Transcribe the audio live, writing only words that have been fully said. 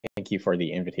Thank you for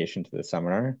the invitation to the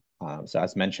seminar. So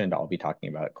as mentioned, I'll be talking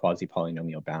about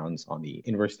quasi-polynomial bounds on the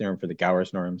inverse theorem for the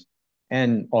Gowers norms.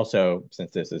 And also, since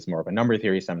this is more of a number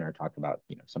theory seminar, talk about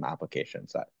some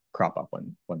applications that crop up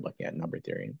when looking at number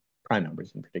theory and prime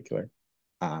numbers in particular.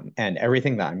 And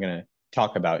everything that I'm going to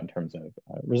talk about in terms of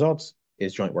results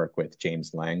is joint work with James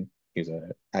Leng, who's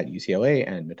at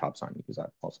UCLA, and Mehtaab, who's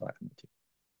also at MIT.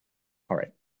 All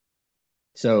right.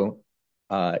 So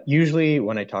usually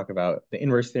when I talk about the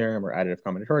inverse theorem or additive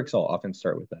combinatorics, I'll often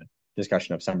start with a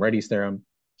discussion of Szemerédi's theorem.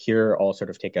 Here, I'll sort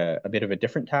of take a bit of a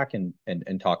different tack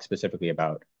and talk specifically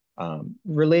about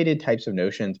related types of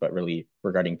notions, but really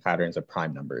regarding patterns of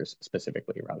prime numbers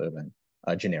specifically, rather than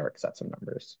generic sets of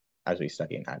numbers as we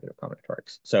study in additive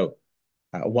combinatorics. So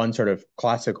one sort of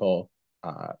classical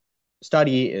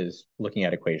study is looking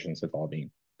at equations involving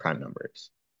prime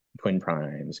numbers, twin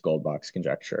primes, Goldbach's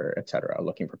conjecture, etc.,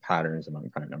 looking for patterns among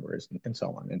prime numbers and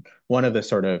so on. And one of the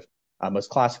sort of most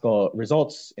classical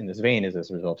results in this vein is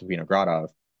this result of Vinogradov,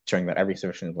 showing that every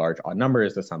sufficiently large odd number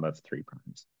is the sum of three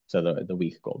primes. So the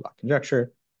weak Goldbach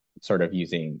conjecture, sort of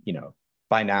using,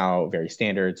 by now very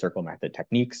standard circle method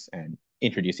techniques and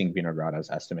introducing Vinogradov's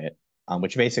estimate,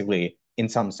 which basically, in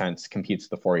some sense, computes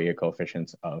the Fourier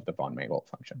coefficients of the von Mangoldt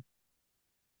function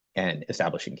and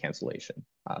establishing cancellation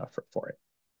for it.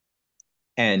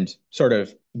 And sort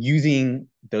of using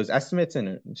those estimates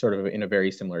in a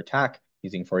very similar tack,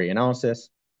 using Fourier analysis,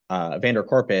 van der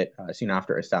Korpit soon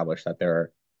after established that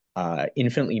there are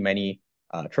infinitely many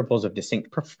triples of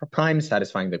distinct primes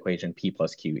satisfying the equation P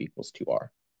plus Q equals 2R,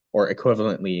 or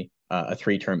equivalently a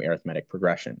three-term arithmetic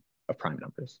progression of prime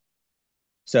numbers.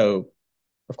 So,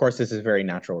 of course, this is a very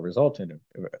natural result and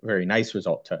a very nice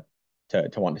result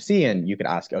to want to see. And you could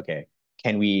ask, okay,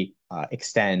 can we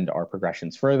extend our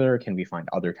progressions further? Can we find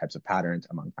other types of patterns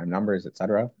among prime numbers, et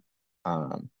cetera?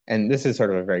 And this is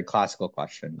sort of a very classical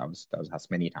question that was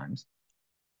asked many times.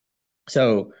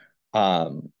 So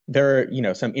there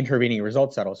are, some intervening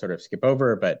results that I'll sort of skip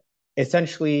over, but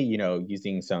essentially,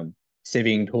 using some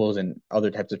sieving tools and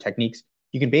other types of techniques,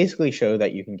 you can basically show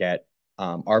that you can get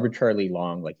arbitrarily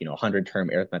long, 100-term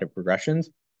arithmetic progressions,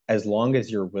 as long as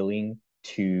you're willing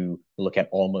to look at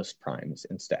almost primes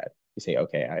instead. You say,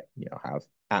 okay, I have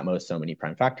at most so many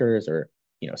prime factors, or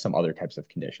some other types of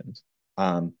conditions.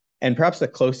 And perhaps the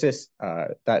closest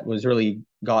that was really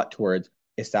got towards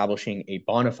establishing a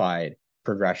bona fide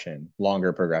progression,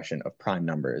 longer progression of prime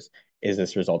numbers, is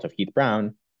this result of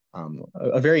Heath-Brown,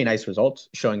 a very nice result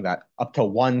showing that up to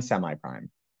one semi-prime,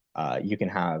 you can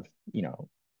have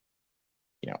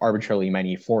arbitrarily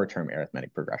many four-term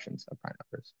arithmetic progressions of prime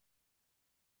numbers.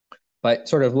 But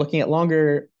sort of looking at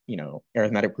longer,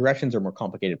 arithmetic progressions or more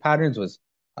complicated patterns was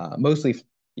mostly,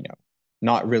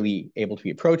 not really able to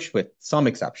be approached, with some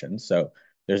exceptions. So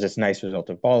there's this nice result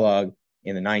of Bolog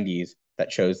in the 90s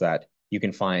that shows that you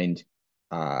can find,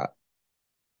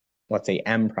 let's say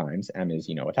M primes, M is,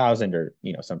 1,000 or,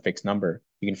 some fixed number.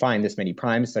 You can find this many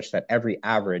primes such that every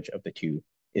average of the two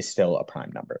is still a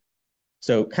prime number.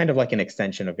 So kind of like an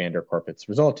extension of van der Korpit's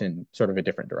result in sort of a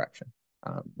different direction.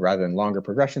 Rather than longer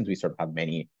progressions, we sort of have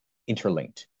many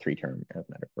interlinked three-term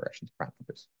arithmetic progressions of prime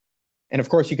numbers. And of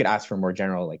course, you could ask for more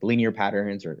general, like linear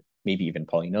patterns, or maybe even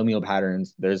polynomial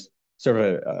patterns. There's sort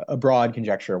of a broad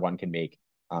conjecture one can make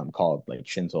called like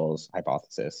Schinzel's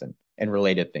hypothesis and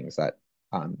related things that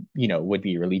would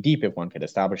be really deep if one could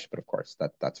establish. But of course,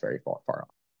 that's very far off.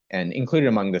 And included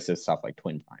among this is stuff like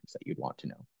twin primes that you'd want to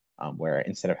know, where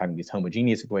instead of having these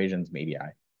homogeneous equations, maybe I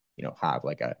have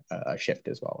like a shift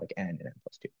as well, like n and n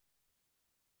plus 2.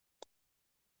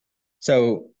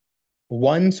 So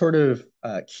one sort of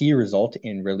key result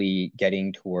in really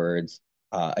getting towards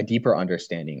a deeper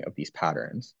understanding of these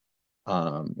patterns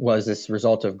was this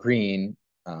result of Green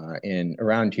in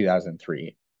around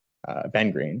 2003,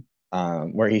 Ben Green,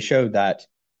 where he showed that,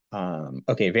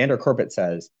 okay, van der Korpit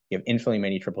says you have infinitely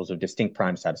many triples of distinct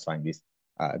primes satisfying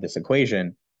this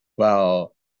equation.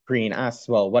 Well, Green asks,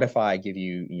 well, what if I give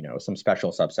you, some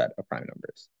special subset of prime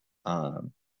numbers?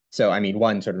 So, I mean,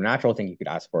 one sort of natural thing you could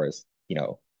ask for is,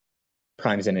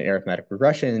 primes in an arithmetic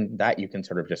progression that you can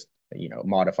sort of just,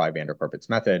 modify van der Korpit's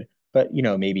method. But,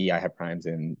 maybe I have primes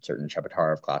in certain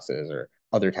Chepetarov classes or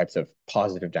other types of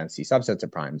positive density subsets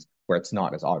of primes where it's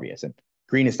not as obvious. And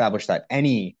Green established that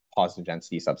any positive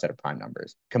density subset of prime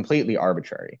numbers, completely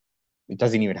arbitrary, it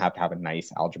doesn't even have to have a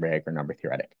nice algebraic or number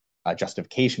theoretic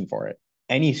justification for it.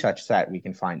 Any such set, we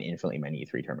can find infinitely many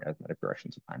three-term arithmetic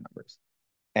progressions of prime numbers.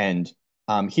 And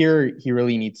here, he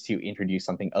really needs to introduce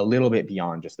something a little bit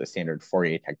beyond just the standard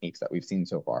Fourier techniques that we've seen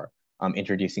so far,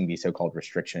 introducing these so-called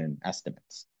restriction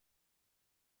estimates.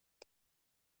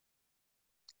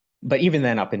 But even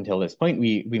then, up until this point,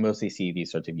 we mostly see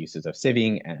these sorts of uses of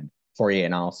sieving and Fourier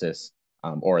analysis,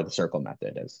 or the circle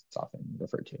method, as it's often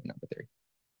referred to in number theory.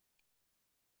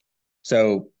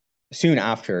 So soon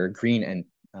after, Green and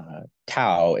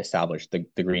Tau established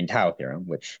the Green-Tau theorem,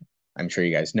 which I'm sure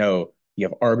you guys know. You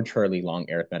have arbitrarily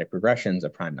long arithmetic progressions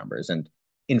of prime numbers. And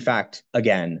in fact,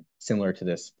 again, similar to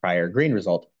this prior Green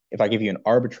result, if I give you an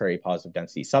arbitrary positive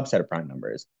density subset of prime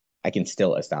numbers, I can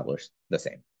still establish the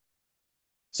same.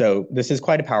 So this is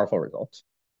quite a powerful result.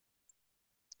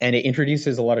 And it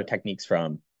introduces a lot of techniques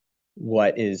from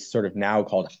what is sort of now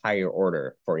called higher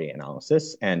order Fourier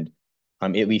analysis. And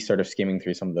at least sort of skimming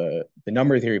through some of the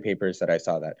number theory papers that I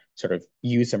saw that sort of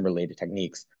use some related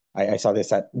techniques. I saw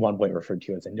this at one point referred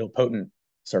to as a nilpotent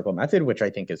circle method, which I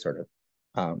think is sort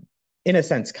of, in a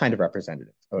sense, kind of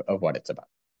representative of what it's about.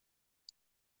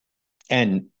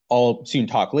 And I'll soon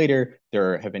talk later,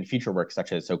 there have been future works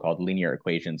such as so-called linear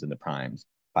equations in the primes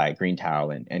by Green-Tau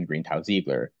and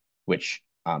Green-Tau-Ziegler, which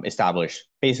establish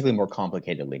basically more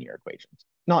complicated linear equations.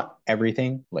 Not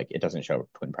everything, like it doesn't show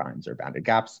twin primes or bounded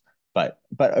gaps, but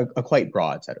a quite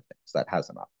broad set of things that has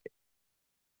some application.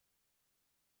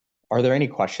 Are there any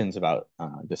questions about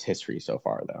this history so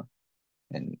far, though?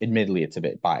 And admittedly, it's a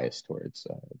bit biased towards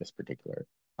this particular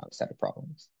set of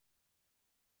problems.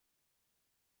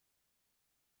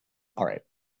 All right.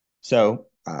 So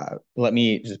let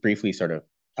me just briefly sort of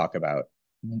talk about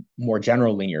more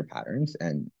general linear patterns.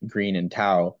 And Green and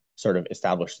Tau sort of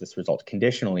established this result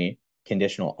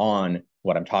conditional on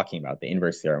what I'm talking about, the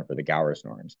inverse theorem for the Gowers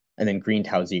norms. And then Green,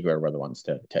 Tau, Ziegler were the ones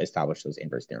to establish those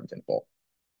inverse theorems in full.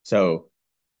 So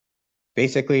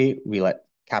basically, we let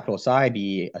capital psi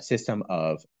be a system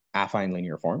of affine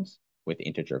linear forms with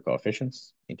integer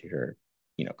coefficients, integer,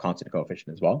 constant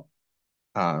coefficient as well.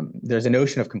 There's a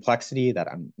notion of complexity that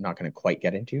I'm not going to quite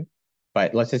get into,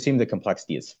 but let's assume the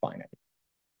complexity is finite.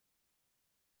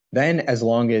 Then as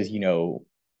long as,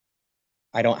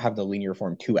 I don't have the linear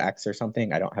form 2x or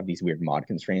something, I don't have these weird mod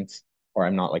constraints, or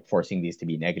I'm not like forcing these to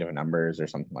be negative numbers or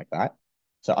something like that.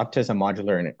 So up to some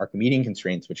modular and Archimedean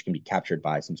constraints, which can be captured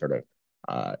by some sort of,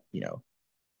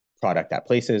 product at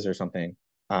places or something.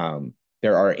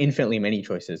 There are infinitely many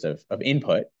choices of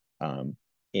input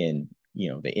in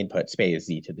the input space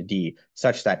z to the d,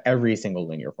 such that every single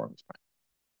linear form is prime.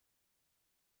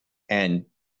 And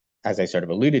as I sort of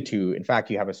alluded to, in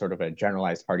fact, you have a sort of a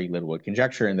generalized Hardy-Littlewood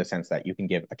conjecture in the sense that you can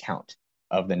give a count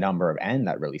of the number of n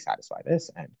that really satisfy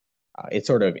this. And it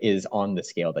sort of is on the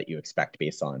scale that you expect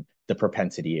based on the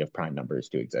propensity of prime numbers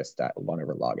to exist at 1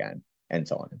 over log n, and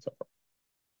so on and so forth.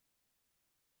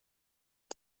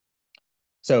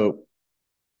 So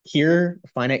here,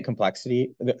 finite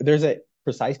complexity, there's a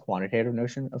precise quantitative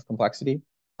notion of complexity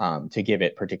to give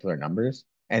it particular numbers.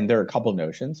 And there are a couple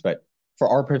notions, but for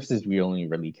our purposes, we only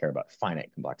really care about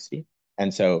finite complexity.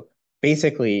 And so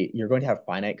basically, you're going to have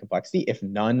finite complexity if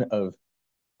none of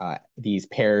these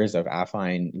pairs of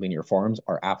affine linear forms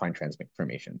are affine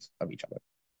transformations of each other.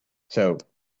 So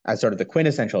as sort of the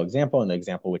quintessential example, and the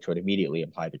example which would immediately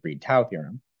apply the Green-Tau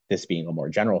theorem, this being a more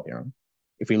general theorem,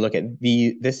 if we look at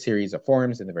this series of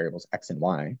forms in the variables x and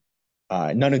y,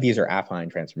 none of these are affine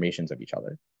transformations of each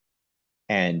other.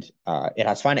 And it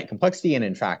has finite complexity, and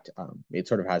in fact, it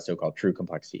sort of has so-called true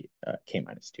complexity, k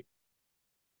minus 2.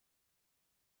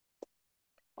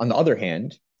 On the other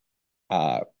hand,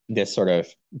 this sort of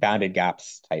bounded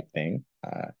gaps type thing,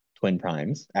 twin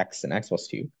primes, x and x plus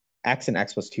 2, x and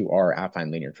x plus 2 are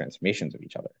affine linear transformations of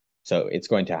each other. So it's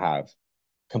going to have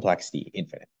complexity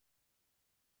infinite.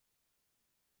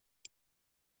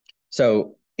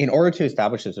 So in order to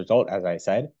establish this result, as I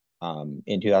said,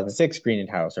 in 2006, Green and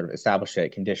Tau sort of established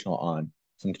it conditional on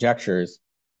some conjectures.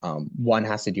 One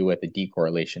has to do with the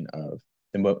decorrelation of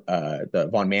the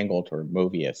von Mangoldt or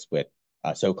Movius with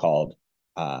so-called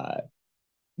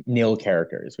nil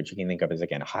characters, which you can think of as,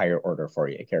 again, higher order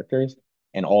Fourier characters,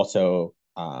 and also,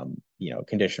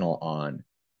 conditional on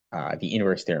the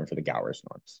inverse theorem for the Gowers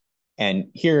norms. And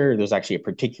here, there's actually a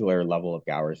particular level of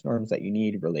Gowers norms that you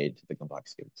need related to the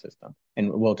complexity of the system.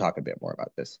 And we'll talk a bit more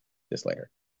about this later.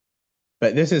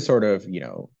 But this is sort of,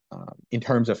 in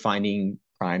terms of finding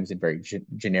primes in very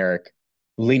generic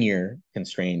linear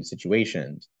constrained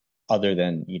situations, other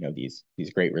than, these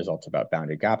great results about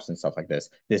bounded gaps and stuff like this,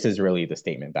 this is really the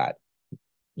statement that,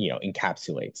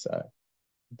 encapsulates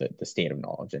the state of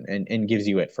knowledge and gives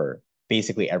you it for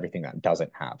basically everything that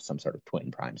doesn't have some sort of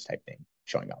twin primes type thing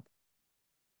showing up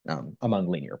among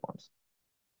linear forms.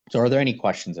 So are there any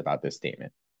questions about this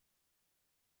statement?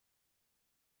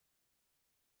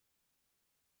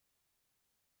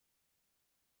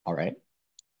 All right.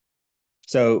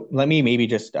 So let me maybe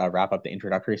just wrap up the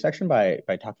introductory section by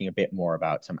talking a bit more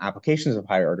about some applications of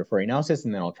higher order Fourier analysis,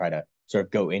 and then I'll try to sort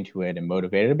of go into it and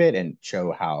motivate it a bit and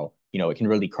show how, it can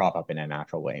really crop up in a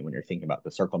natural way when you're thinking about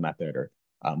the circle method or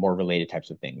more related types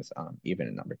of things, even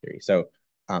in number theory. So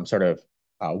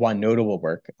one notable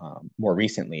work more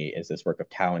recently is this work of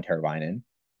Tau and Teravainen,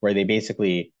 where they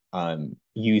basically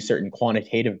use certain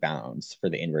quantitative bounds for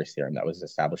the inverse theorem that was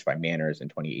established by Manners in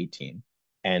 2018.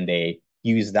 And they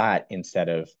use that instead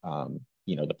of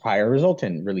the prior result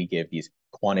and really give these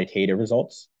quantitative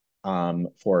results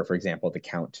for example, the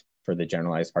count for the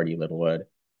generalized Hardy-Littlewood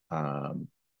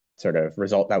sort of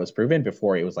result that was proven.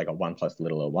 Before it was like a 1 plus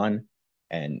little o1,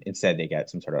 and instead they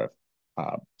get some sort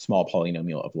of small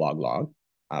polynomial of log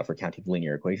for counting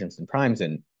linear equations and primes,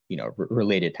 and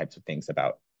related types of things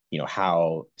about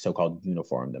how so-called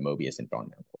uniform the Mobius and von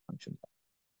Neumann functions are.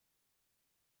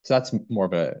 So that's more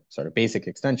of a sort of basic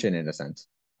extension in a sense.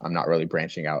 I'm not really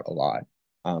branching out a lot.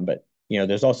 But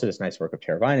there's also this nice work of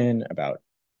Teravainen about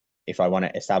if I want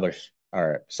to establish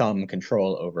some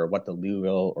control over what the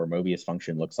Liouville or Mobius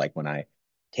function looks like when I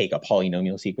take a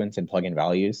polynomial sequence and plug in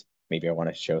values. Maybe I want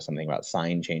to show something about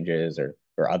sign changes or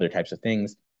other types of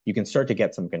things. You can start to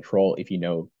get some control if you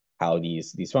know how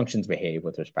these functions behave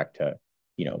with respect to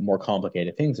more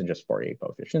complicated things than just Fourier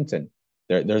coefficients. And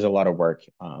there's a lot of work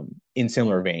in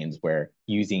similar veins where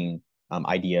using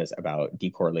ideas about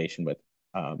decorrelation with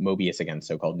Mobius against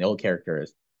so-called nil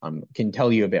characters can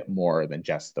tell you a bit more than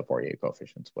just the Fourier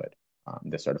coefficients would,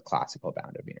 this sort of classical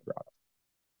bound of being brought up.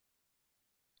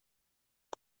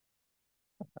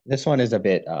 This one is a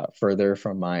bit further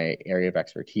from my area of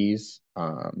expertise,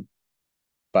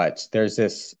 but there's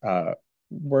this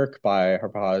work by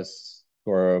Harpaz,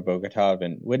 Bogatov,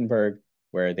 and Wittenberg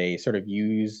where they sort of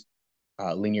use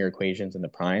linear equations and the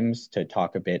primes to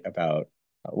talk a bit about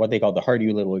what they call the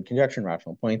Hardy-Littlewood conjecture and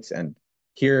rational points. And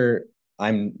here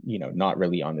I'm, not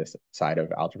really on this side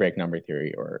of algebraic number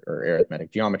theory or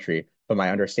arithmetic geometry, but my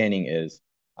understanding is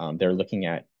they're looking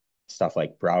at stuff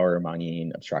like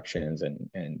Brouwer-Manin obstructions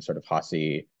and sort of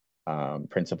Hasse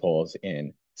principles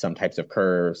in some types of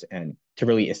curves, and to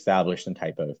really establish some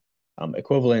type of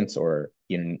equivalence or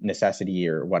necessity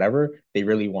or whatever. They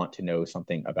really want to know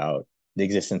something about the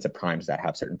existence of primes that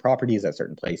have certain properties at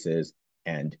certain places,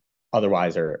 and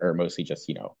otherwise are mostly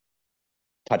just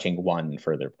touching one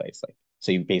further place.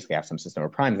 So you basically have some system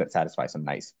of primes that satisfy some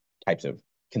nice types of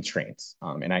constraints,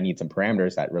 and I need some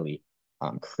parameters that really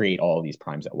create all of these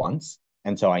primes at once.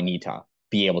 And so I need to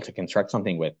be able to construct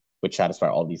something which satisfy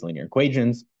all these linear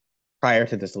equations. Prior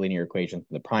to this linear equation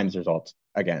for the primes result,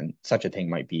 again, such a thing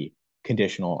might be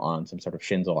conditional on some sort of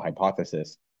Schinzel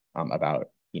hypothesis about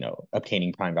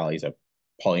obtaining prime values of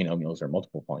polynomials or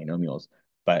multiple polynomials.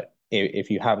 But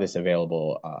if you have this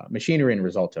available machinery and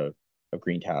result of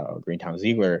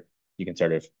Greentown-Ziegler, you can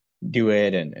sort of do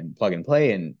it and plug and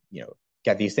play and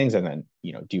get these things, and then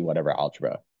do whatever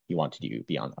algebra you want to do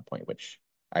beyond that point, which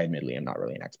I admittedly am not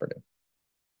really an expert in.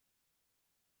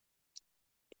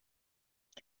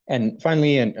 And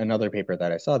finally, another paper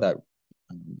that I saw that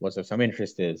was of some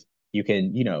interest is you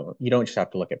can, you don't just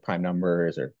have to look at prime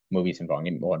numbers or Mobius and von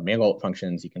Neumann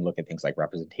functions. You can look at things like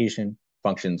representation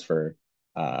functions for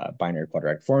binary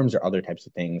quadratic forms or other types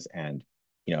of things, and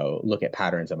look at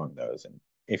patterns among those. And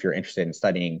if you're interested in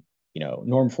studying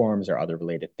norm forms or other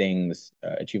related things,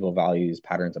 achievable values,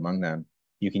 patterns among them,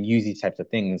 you can use these types of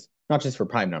things not just for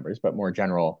prime numbers, but more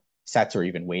general sets or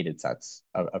even weighted sets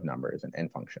of numbers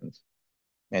and functions,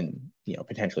 and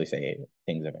potentially say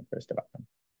things of interest about them.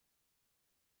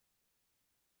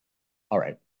 All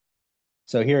right.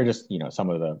 So here are just some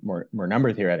of the more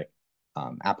number theoretic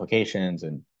applications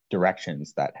and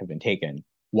directions that have been taken.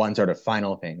 One sort of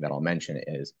final thing that I'll mention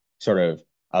is sort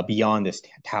of beyond this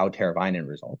Tau-Teravainen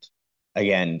result.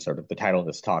 Again, sort of the title of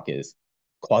this talk is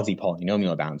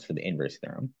Quasipolynomial bounds for the inverse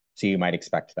theorem. So you might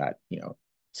expect that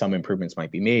some improvements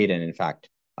might be made, and in fact,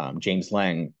 James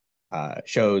Leng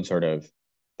showed sort of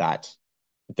that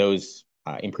those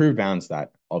improved bounds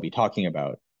that I'll be talking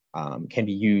about can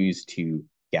be used to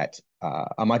get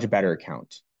a much better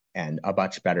count and a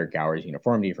much better Gowers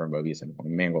uniformity for Mobius and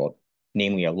von Neumann,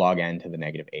 namely a log n to the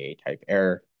negative a type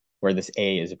error, where this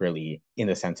a is really in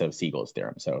the sense of Siegel's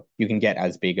theorem. So you can get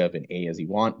as big of an a as you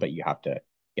want, but you have to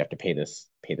pay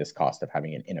this cost of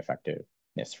having an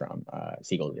ineffectiveness from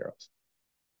Siegel zeros,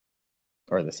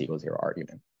 or the Siegel zero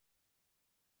argument.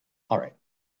 All right.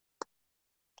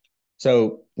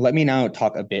 So let me now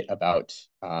talk a bit about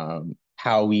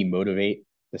how we motivate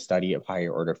the study of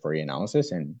higher order Fourier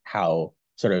analysis, and how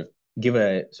sort of give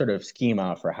a sort of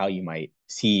schema for how you might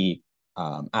see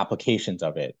applications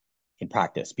of it in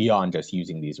practice beyond just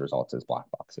using these results as black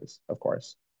boxes, of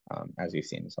course, as we've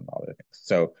seen in some other things.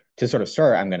 So to sort of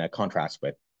start, I'm going to contrast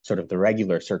with sort of the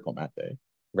regular circle method,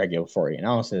 regular Fourier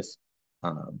analysis.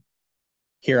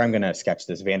 Here I'm going to sketch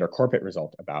this van der Korpit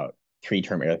result about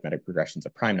three-term arithmetic progressions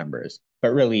of prime numbers.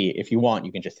 But really, if you want,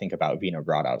 you can just think about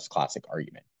Vinogradov's classic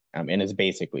argument. And it's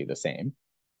basically the same.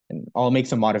 And I'll make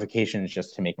some modifications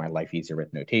just to make my life easier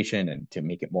with notation and to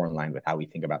make it more in line with how we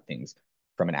think about things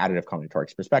from an additive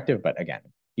combinatorics perspective. But again,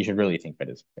 you should really think of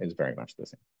it as very much the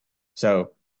same.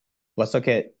 So let's look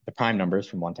at the prime numbers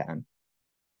from 1 to n.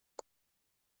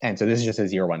 And so this is just a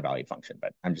 0, 1 value function,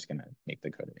 but I'm just going to make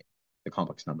the code the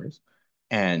complex numbers.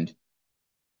 And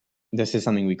this is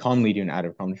something we commonly do in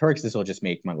additive combinatorics. This will just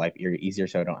make my life easier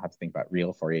so I don't have to think about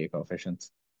real Fourier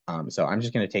coefficients. So I'm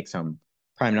just going to take some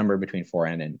prime number between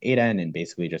 4n and 8n and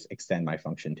basically just extend my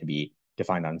function to be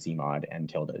defined on z mod n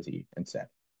tilde z instead.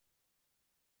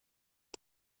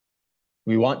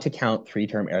 We want to count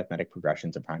three-term arithmetic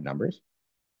progressions of prime numbers,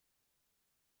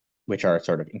 which are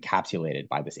sort of encapsulated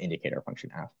by this indicator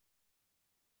function f.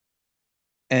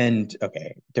 And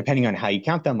okay, depending on how you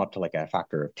count them, up to like a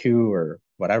factor of 2 or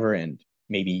whatever, and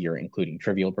maybe you're including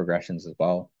trivial progressions as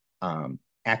well,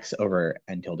 x over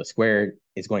n tilde squared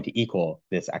is going to equal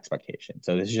this expectation.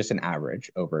 So this is just an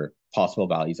average over possible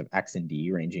values of x and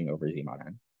d ranging over z mod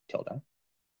n tilde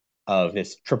of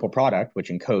this triple product, which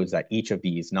encodes that each of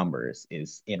these numbers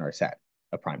is in our set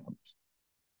of prime numbers.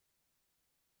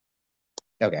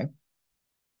 Okay,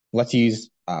 let's use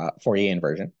Fourier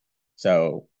inversion.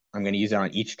 So I'm going to use it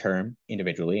on each term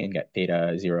individually and get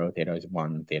theta 0, theta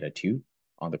 1, theta 2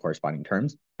 on the corresponding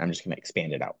terms. I'm just going to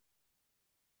expand it out.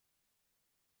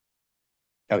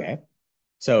 Okay,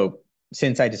 so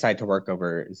since I decide to work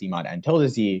over z mod n tilde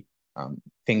z,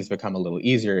 things become a little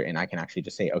easier, and I can actually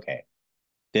just say, okay,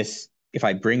 if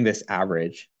I bring this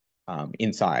average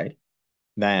inside,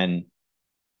 then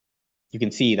you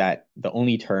can see that the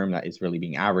only term that is really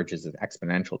being averaged is an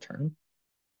exponential term.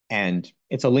 And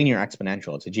it's a linear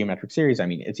exponential. It's a geometric series. I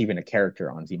mean, it's even a character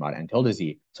on z mod n tilde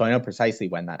z. So I know precisely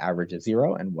when that average is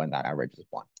 0 and when that average is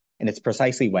 1. And it's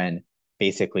precisely when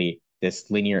basically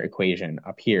this linear equation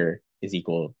up here is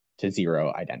equal to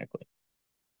 0 identically.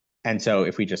 And so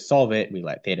if we just solve it, we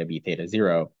let theta be theta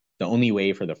 0. The only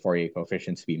way for the Fourier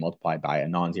coefficients to be multiplied by a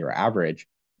non-zero average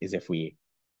is if we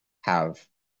have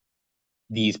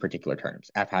these particular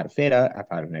terms, f hat of theta, f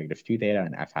hat of negative 2 theta,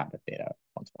 and f hat of theta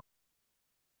once more.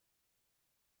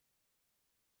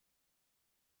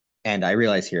 And I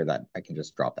realize here that I can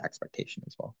just drop the expectation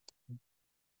as well.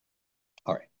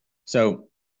 All right. So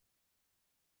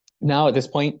now at this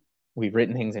point, we've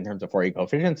written things in terms of Fourier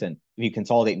coefficients. And if you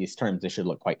consolidate these terms, this should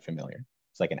look quite familiar.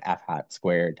 It's like an f hat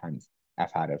squared times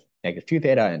f hat of negative 2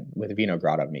 theta. And with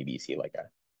Vinogradov, maybe you see like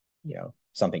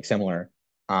something similar.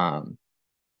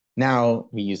 Now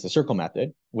we use the circle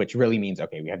method, which really means,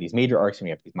 okay, we have these major arcs and we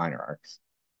have these minor arcs.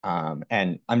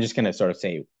 And I'm just going to sort of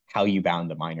say how you bound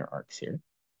the minor arcs here.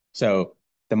 So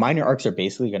the minor arcs are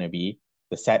basically going to be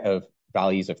the set of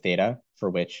values of theta for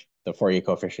which the Fourier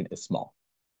coefficient is small.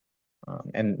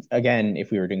 And again,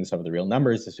 if we were doing this over the real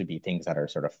numbers, this would be things that are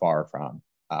sort of far from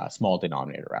small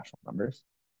denominator rational numbers,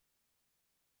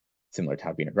 similar to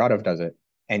how Vinogradov does it.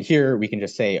 And here we can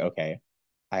just say, okay,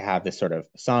 I have this sort of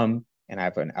sum, and I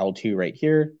have an L2 right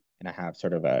here, and I have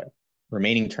sort of a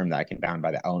remaining term that I can bound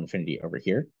by the L infinity over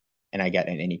here, and I get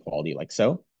an inequality like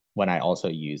so, when I also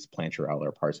use Plancherel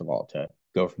or Parseval to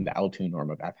go from the L2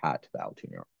 norm of f hat to the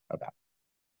L2 norm of f.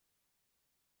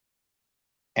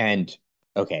 And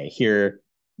okay, here,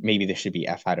 maybe this should be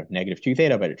f hat of negative 2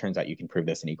 theta, but it turns out you can prove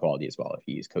this inequality as well if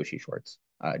you use Cauchy-Schwarz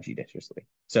judiciously.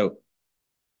 So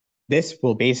this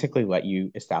will basically let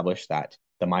you establish that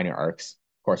the minor arcs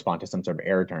correspond to some sort of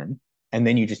error term, and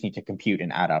then you just need to compute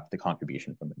and add up the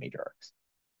contribution from the major arcs.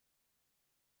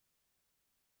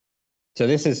 So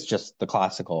this is just the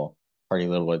classical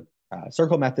Hardy-Littlewood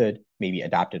circle method, maybe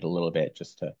adapted a little bit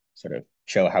just to sort of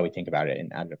show how we think about it in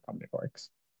additive combinatorics.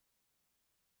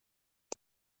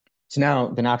 So now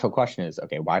the natural question is,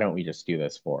 okay, why don't we just do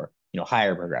this for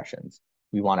higher progressions?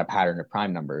 We want a pattern of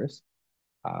prime numbers.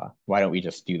 Why don't we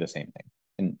just do the same thing?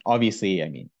 And obviously, I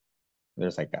mean,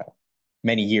 there's like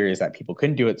many years that people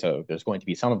couldn't do it, so there's going to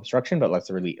be some obstruction, but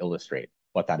let's really illustrate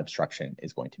what that obstruction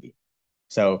is going to be.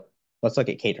 So let's look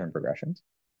at k-term progressions.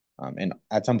 And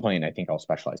at some point, I think I'll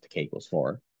specialize to k equals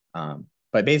 4.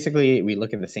 But basically, we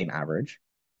look at the same average,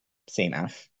 same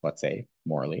f, let's say,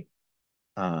 morally,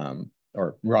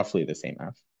 or roughly the same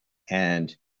f.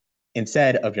 And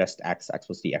instead of just x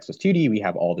plus d, x plus 2d, we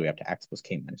have all the way up to x plus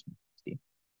k minus 1 plus d.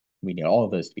 We need all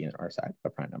of those to be in our set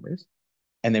of prime numbers.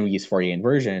 And then we use Fourier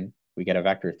inversion. we get a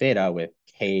vector theta with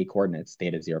k coordinates,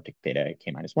 theta 0 to theta k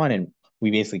minus 1, and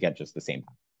we basically get just the same.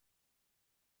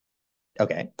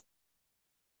 Okay.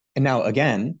 And now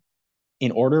again,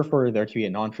 in order for there to be a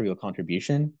non-trivial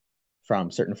contribution from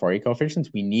certain Fourier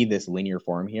coefficients, we need this linear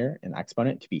form here in the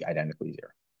exponent to be identically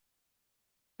 0.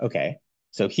 Okay,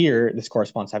 so here, this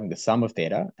corresponds to having the sum of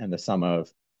theta and the sum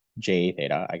of j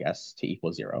theta, I guess, to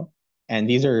equal 0. And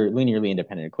these are linearly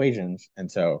independent equations.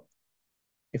 And so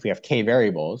if we have k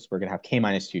variables, we're going to have k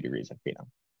minus 2 degrees of freedom.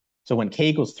 So when k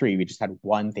equals 3, we just had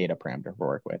one theta parameter to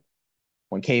work with.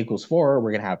 When k equals 4,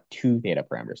 we're going to have two theta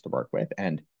parameters to work with.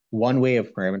 And one way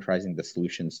of parameterizing the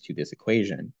solutions to this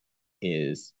equation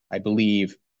is, I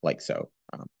believe, like so.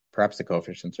 Perhaps the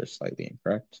coefficients are slightly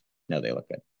incorrect. No, they look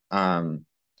good.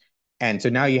 And so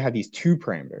now you have these two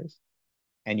parameters,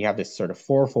 and you have this sort of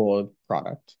fourfold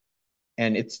product,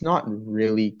 and it's not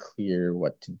really clear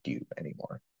what to do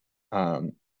anymore.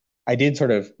 I did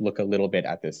sort of look a little bit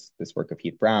at this work of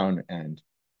Heath Brown, and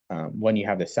when you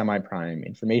have the semi-prime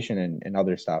information and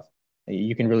other stuff,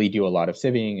 you can really do a lot of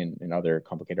sieving and other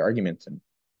complicated arguments and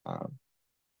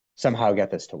somehow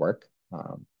get this to work.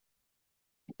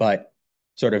 But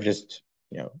sort of just,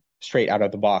 straight out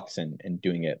of the box and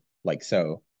doing it like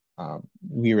so,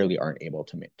 we really aren't able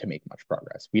to make much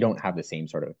progress. We don't have the same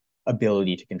sort of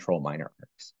ability to control minor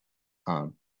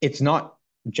arcs. It's not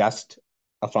just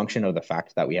a function of the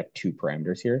fact that we have two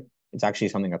parameters here. It's actually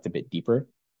something that's a bit deeper.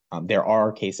 There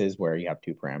are cases where you have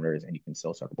two parameters and you can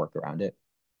still sort of work around it,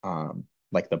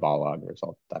 like the Balog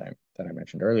result that I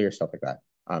mentioned earlier, stuff like that.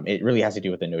 It really has to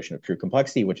do with the notion of true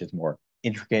complexity, which is more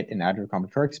intricate in additive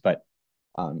combinatorics, but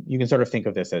you can sort of think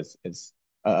of this as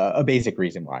a basic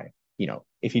reason why,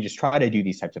 if you just try to do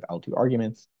these types of L2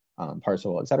 arguments,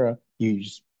 parcel, et cetera, you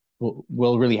just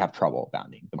will really have trouble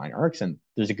bounding the minor arcs, and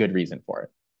there's a good reason for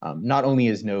it. Not only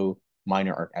is no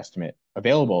minor arc estimate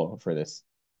available for this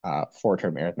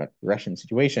four-term arithmetic regression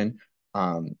situation,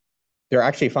 there are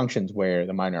actually functions where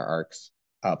the minor arcs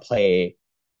play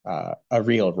a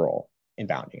real role in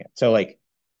bounding it. So like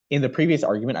in the previous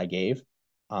argument I gave,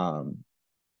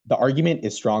 the argument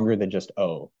is stronger than just,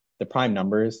 oh, the prime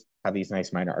numbers have these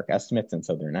nice minor arc estimates, and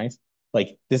so they're nice.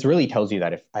 Like this really tells you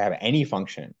that if I have any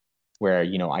function where,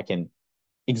 I can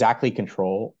exactly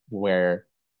control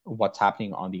what's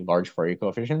happening on the large Fourier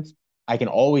coefficients, I can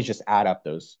always just add up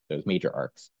those major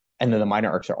arcs. And then the minor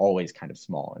arcs are always kind of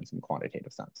small in some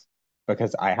quantitative sense,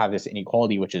 because I have this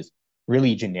inequality, which is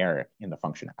really generic in the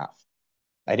function f.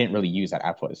 I didn't really use that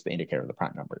f as the indicator of the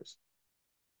prime numbers.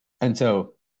 And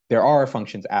so there are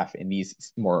functions f in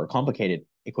these more complicated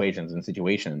equations and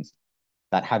situations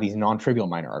that have these non-trivial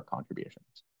minor arc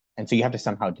contributions. And so you have to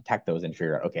somehow detect those and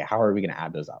figure out, okay, how are we going to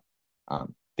add those up?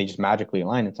 They just magically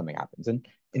align and something happens. And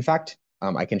in fact,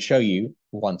 I can show you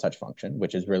one such function,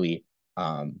 which is really,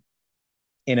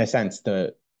 in a sense,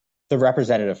 the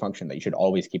representative function that you should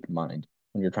always keep in mind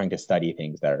when you're trying to study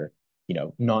things that are,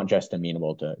 not just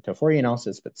amenable to Fourier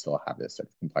analysis, but still have this sort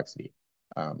of complexity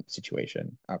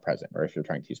situation present, or if you're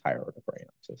trying to use higher order Fourier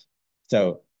analysis.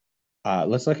 So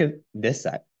let's look at this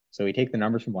set. So we take the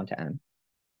numbers from 1 to n.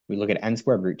 We look at n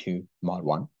squared root 2 mod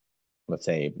 1. Let's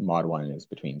say mod 1 is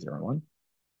between 0 and 1.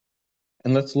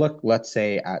 And let's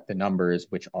say, at the numbers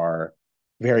which are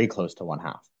very close to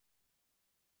 1/2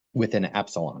 with an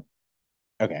epsilon.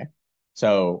 Okay,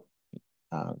 so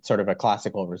sort of a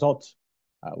classical result,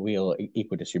 wheel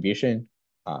equidistribution.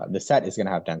 The set is going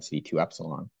to have density 2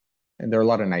 epsilon. And there are a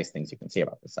lot of nice things you can say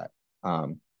about the set.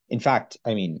 In fact,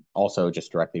 I mean, also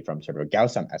just directly from sort of a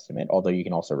Gauss sum estimate, although you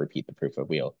can also repeat the proof of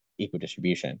wheel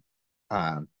equidistribution.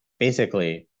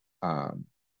 Basically,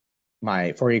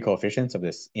 my Fourier coefficients of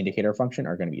this indicator function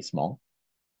are going to be small,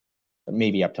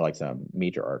 maybe up to like some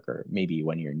major arc, or maybe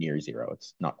when you're near 0,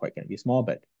 it's not quite going to be small,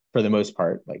 but for the most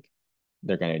part, like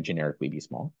they're going to generically be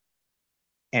small.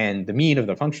 And the mean of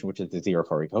the function, which is the 0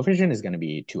 Fourier coefficient, is going to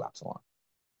be 2 epsilon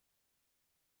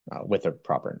with a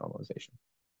proper normalization.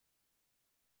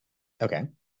 Okay.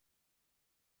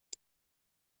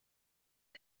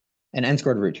 And n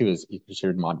squared root 2 is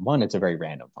considered mod 1. It's a very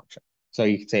random function. So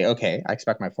you could say, okay, I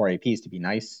expect my 4 APs to be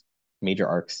nice, major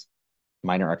arcs,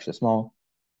 minor arcs are small.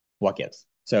 What gives?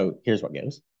 So here's what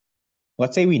gives.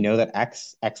 Let's say we know that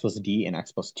x plus d, and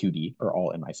x plus 2d are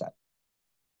all in my set.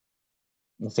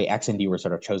 Let's say x and d were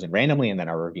sort of chosen randomly, and then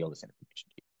I'll reveal this information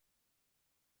to you.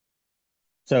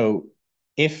 So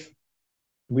if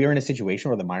we are in a situation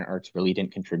where the minor arcs really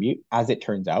didn't contribute, as it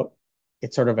turns out,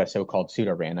 it's sort of a so-called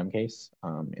pseudo-random case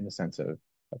in the sense of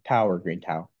tau or green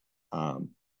tau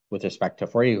with respect to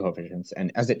Fourier coefficients.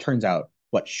 And as it turns out,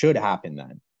 what should happen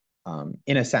then,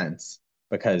 in a sense,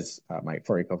 because my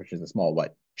Fourier coefficient is small,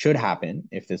 what should happen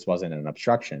if this wasn't an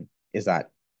obstruction is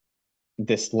that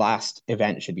this last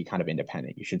event should be kind of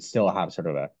independent. You should still have sort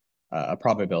of a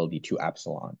probability to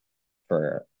epsilon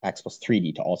for x plus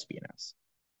 3d to also be an S.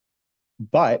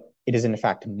 But it is in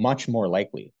fact much more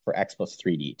likely for x plus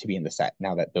 3d to be in the set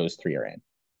now that those three are in.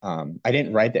 I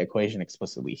didn't write the equation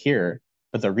explicitly here,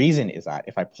 but the reason is that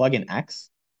if I plug in x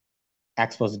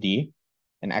plus d,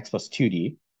 and x plus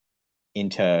 2d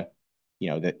into,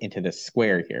 into this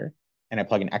square here, and I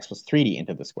plug in x plus 3d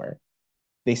into the square,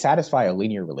 they satisfy a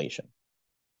linear relation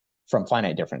from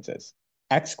finite differences.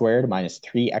 X squared minus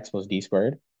 3x plus d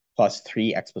squared plus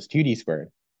 3x plus 2d squared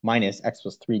minus x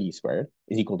plus 3d squared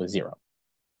is equal to 0.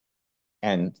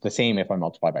 And the same if I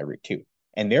multiply by root 2.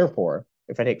 And therefore,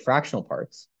 if I take fractional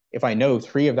parts, if I know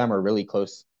 3 of them are really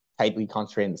close, tightly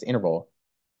concentrated in this interval,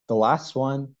 the last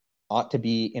one ought to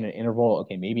be in an interval,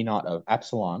 okay, maybe not of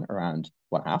epsilon around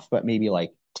 1/2, but maybe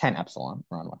like 10 epsilon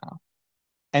around 1/2.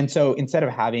 And so instead of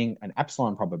having an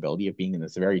epsilon probability of being in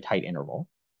this very tight interval,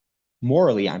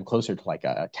 morally, I'm closer to like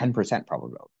a 10%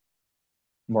 probability,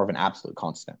 more of an absolute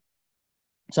constant.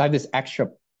 So I have this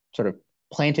extra sort of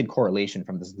planted correlation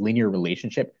from this linear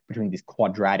relationship between these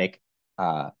quadratic,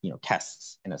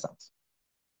 tests in a sense.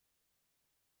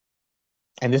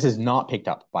 And this is not picked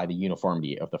up by the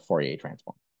uniformity of the Fourier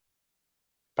transform,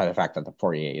 by the fact that the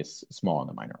Fourier is small in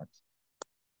the minor arcs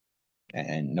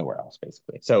and nowhere else,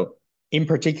 basically. So in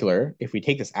particular, if we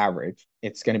take this average,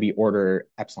 it's going to be order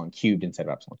epsilon cubed instead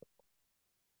of epsilon to the fourth.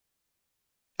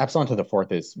 Epsilon to the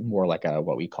fourth is more like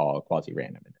what we call a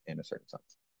quasi-random in a certain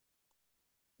sense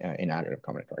in additive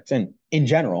combinatorics. And in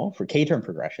general, for k-term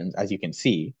progressions, as you can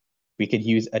see, we could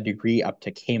use a degree up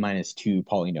to k-2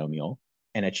 polynomial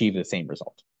and achieve the same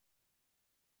result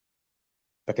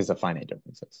because of finite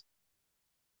differences.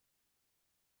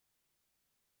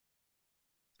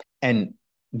 And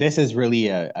this is really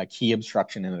a key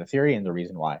obstruction in the theory and the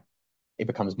reason why it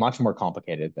becomes much more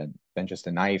complicated than just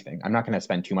a naive thing. I'm not going to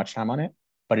spend too much time on it,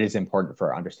 but it is important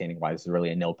for understanding why this is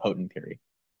really a nilpotent theory.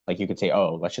 Like you could say,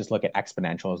 oh, let's just look at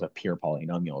exponentials of pure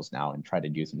polynomials now and try to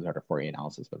do some sort of Fourier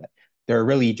analysis with it. There are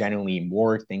really genuinely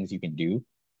more things you can do.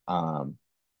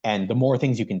 And the more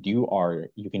things you can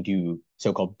do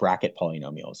so-called bracket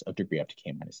polynomials of degree up to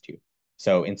k-2.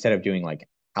 So instead of doing like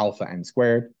alpha n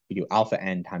squared, you do alpha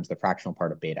n times the fractional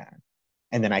part of beta n.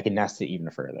 And then I can nest it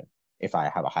even further if I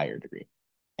have a higher degree.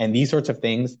 And these sorts of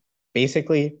things,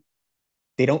 basically,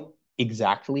 they don't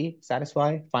exactly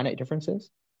satisfy finite differences,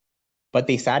 but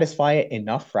they satisfy it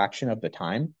enough fraction of the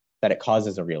time that it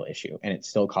causes a real issue. And it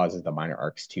still causes the minor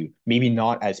arcs to maybe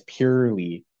not as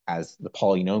purely as the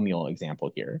polynomial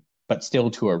example here, but still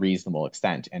to a reasonable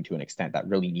extent and to an extent that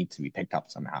really needs to be picked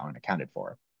up somehow and accounted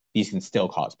for. These can still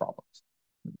cause problems.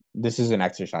 This is an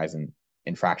exercise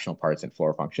in fractional parts and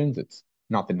floor functions. It's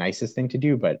not the nicest thing to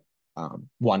do, but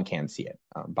one can see it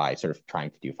by sort of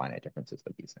trying to do finite differences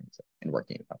with these things and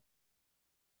working it out.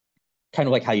 Kind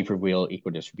of like how you prove Wheel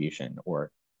equidistribution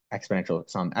or exponential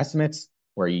sum estimates,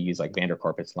 where you use like van der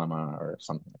Korp's lemma or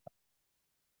something like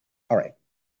that. All right.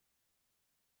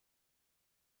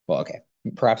 Well, okay.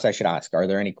 Perhaps I should ask, are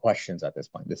there any questions at this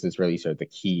point? This is really sort of the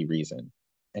key reason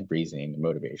and reasoning and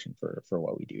motivation for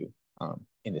what we do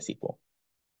in the sequel.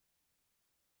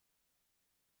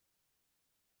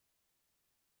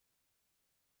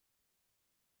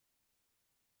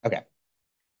 Okay.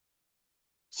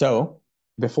 So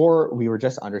before we were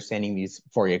just understanding these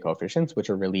Fourier coefficients, which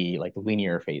are really like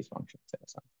linear phase functions in a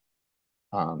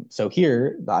sense. So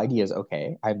here, the idea is,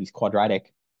 okay, I have these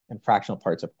quadratic and fractional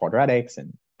parts of quadratics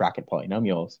and bracket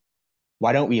polynomials.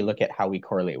 Why don't we look at how we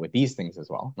correlate with these things as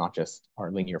well, not just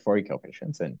our linear Fourier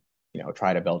coefficients, and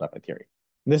try to build up a theory.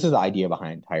 And this is the idea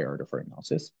behind higher order Fourier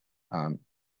analysis.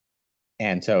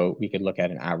 And so we could look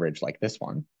at an average like this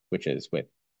one, which is with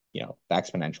the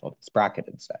exponential of this bracket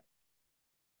instead.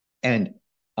 And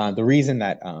the reason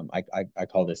that I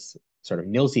call this sort of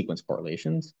nil sequence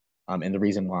correlations, and the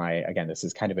reason why, again, this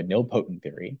is kind of a nilpotent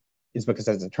theory, is because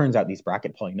as it turns out, these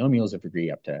bracket polynomials of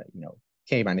degree up to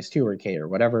k-2 or k or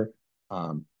whatever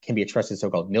can be expressed as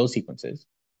so-called nil sequences.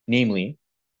 Namely,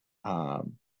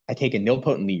 I take a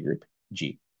nilpotent Lie group,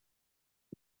 G.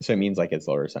 So it means like its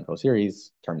lower central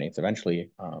series terminates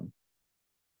eventually.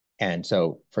 And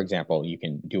so, for example, you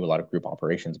can do a lot of group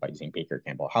operations by using Baker,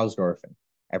 Campbell, Hausdorff, and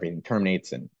everything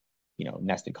terminates, and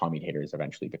nested commutators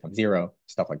eventually become 0,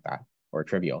 stuff like that, or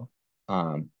trivial.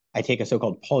 I take a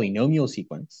so-called polynomial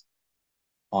sequence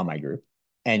on my group,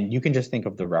 and you can just think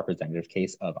of the representative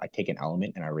case of I take an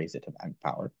element and I raise it to the nth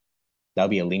power. That'll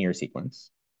be a linear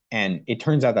sequence. And it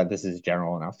turns out that this is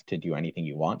general enough to do anything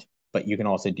you want, but you can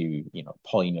also do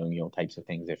polynomial types of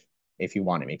things if you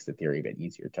want. It makes the theory a bit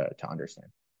easier to understand.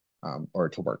 or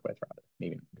to work with rather,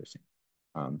 maybe not interesting.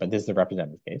 But this is the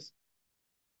representative case.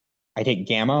 I take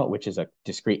gamma, which is a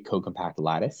discrete co-compact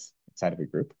lattice inside of a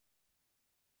group.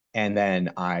 And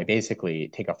then I basically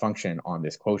take a function on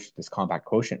this quotient, this compact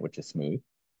quotient, which is smooth.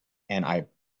 And I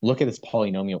look at this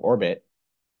polynomial orbit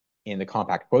in the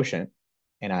compact quotient,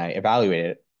 and I evaluate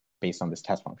it based on this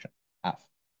test function, f.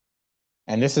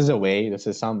 And this is a way, this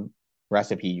is some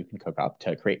recipe you can cook up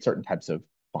to create certain types of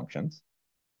functions.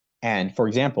 And for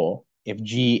example, if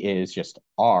g is just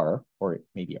r, or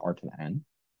maybe r to the n,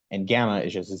 and gamma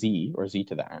is just z, or z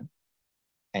to the n,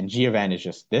 and g of n is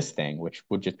just this thing, which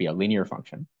would just be a linear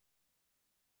function,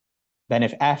 then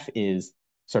if f is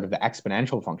sort of the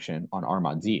exponential function on r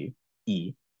mod z,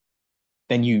 e,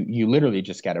 then you literally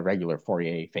just get a regular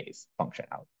Fourier phase function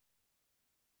out.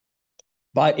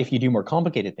 But if you do more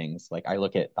complicated things, like I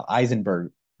look at the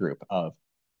Eisenberg group of,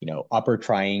 upper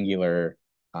triangular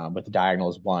with the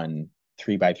diagonals 1,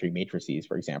 3x3 matrices,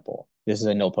 for example. This is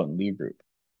a nilpotent Lie group.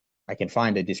 I can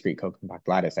find a discrete co-compact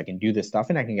lattice. I can do this stuff,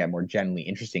 and I can get more generally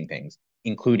interesting things,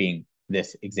 including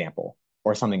this example,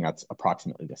 or something that's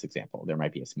approximately this example. There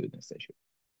might be a smoothness issue.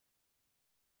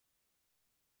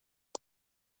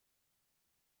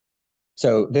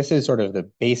 So this is sort of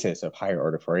the basis of higher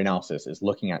order Fourier analysis, is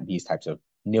looking at these types of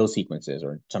nil sequences,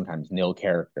 or sometimes nil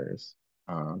characters,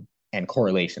 and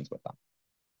correlations with them.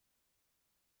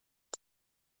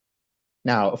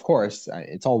 Now, of course,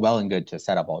 it's all well and good to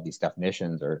set up all these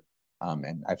definitions,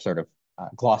 and I've sort of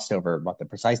glossed over what the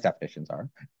precise definitions are.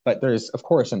 But there's, of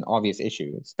course, an obvious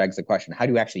issue. It begs the question, how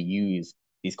do you actually use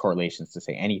these correlations to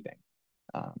say anything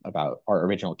about our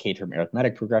original K-term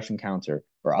arithmetic progression counts, or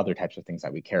other types of things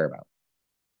that we care about?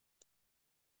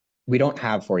 We don't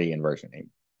have Fourier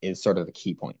inversion, is sort of the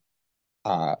key point.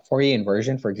 Fourier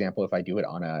inversion, for example, if I do it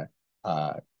on a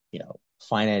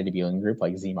finite abelian group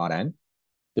like Z mod n,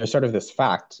 there's sort of this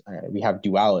fact, we have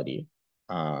duality.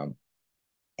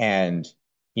 And,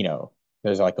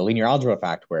 there's like a linear algebra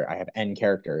fact where I have n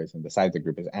characters and the size of the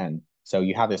group is n. So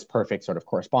you have this perfect sort of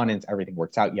correspondence, everything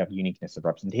works out, you have uniqueness of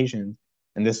representation.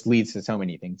 And this leads to so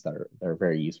many things that are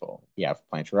very useful. You have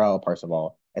Plancherel,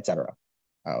 Parseval, etc.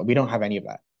 We don't have any of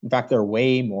that. In fact, there are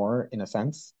way more, in a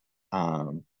sense,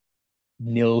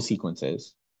 nil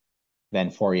sequences than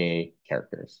Fourier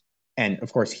characters. And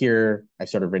of course, here I've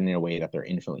sort of written in a way that there are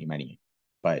infinitely many.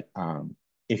 But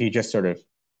if you just sort of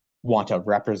want a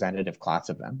representative class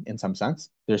of them in some sense,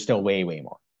 there's still way, way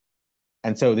more.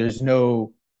 And so there's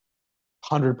no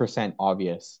 100%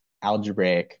 obvious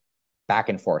algebraic back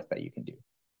and forth that you can do.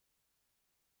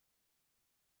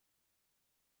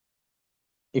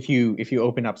 If you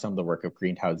open up some of the work of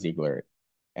Greenhout, Ziegler,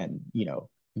 and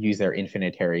use their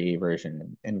infinitary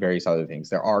version and various other things,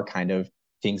 there are kind of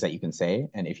things that you can say.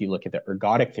 And if you look at the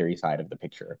ergodic theory side of the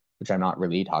picture, which I'm not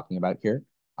really talking about here,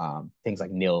 things like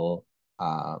nil,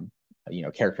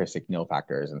 characteristic nil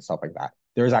factors and stuff like that,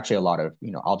 there's actually a lot of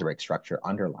algebraic structure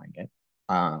underlying it,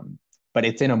 but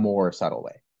it's in a more subtle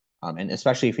way. And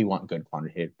especially if you want good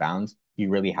quantitative bounds, you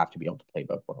really have to be able to play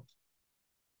both worlds.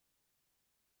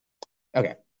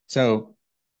 Okay, so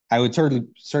I would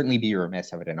certainly be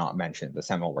remiss if I did not mention the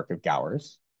seminal work of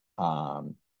Gowers,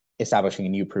 establishing a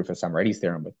new proof of Szemerédi's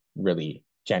theorem with really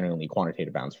genuinely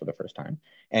quantitative bounds for the first time.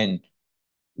 And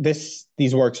these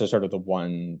works are sort of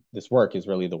this work is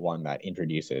really the one that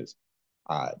introduces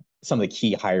some of the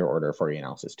key higher order Fourier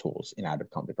analysis tools in additive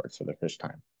combinatorics for the first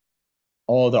time.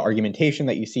 All the argumentation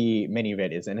that you see, many of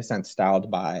it is in a sense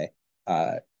styled by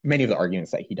many of the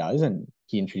arguments that he does, and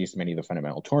he introduced many of the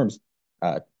fundamental terms,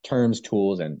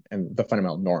 tools, and the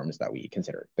fundamental norms that we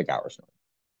consider the Gowers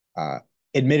norm.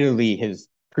 Admittedly, his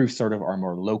proofs sort of are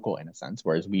more local in a sense,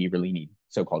 whereas we really need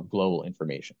so-called global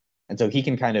information. And so he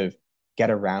can kind of get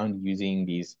around using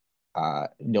these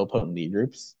nilpotent Lie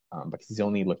groups because he's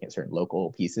only looking at certain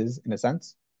local pieces in a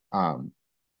sense. And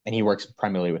he works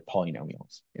primarily with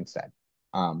polynomials instead.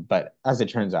 But as it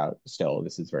turns out, still,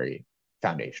 this is very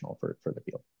foundational for the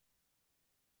field.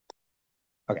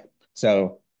 Okay,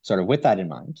 so sort of with that in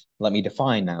mind, let me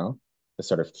define now the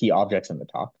sort of key objects in the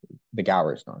talk, the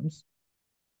Gowers norms,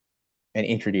 and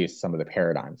introduce some of the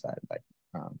paradigms that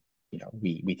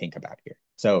we think about here.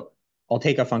 So I'll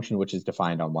take a function which is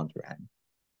defined on 1 through n,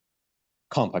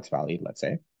 complex valued, let's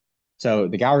say. So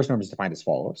the Gowers norm is defined as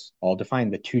follows. I'll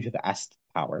define the 2 to the est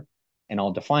power, and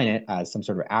I'll define it as some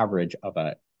sort of average of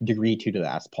a degree 2 to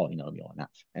the est polynomial in f.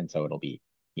 And so it'll be,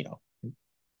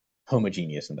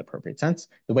 homogeneous in the appropriate sense.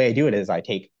 The way I do it is I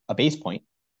take a base point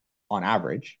on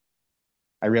average.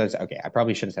 I realize, okay, I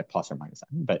probably should have said plus or minus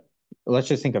n, but let's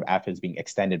just think of f as being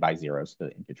extended by zeros to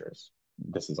the integers.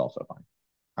 This is also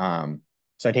fine.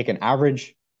 So I take an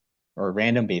average or a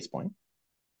random base point,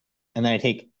 And then I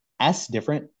take S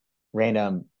different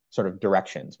random sort of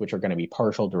directions, which are going to be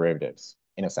partial derivatives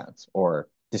in a sense, or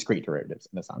discrete derivatives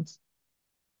in a sense.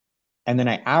 And then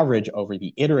I average over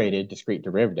the iterated discrete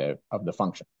derivative of the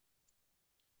function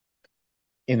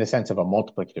in the sense of a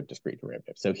multiplicative discrete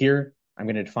derivative. So here I'm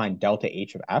going to define delta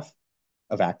H of f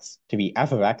of x to be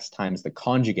f of x times the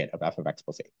conjugate of f of x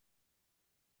plus h.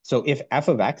 So if f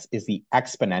of x is the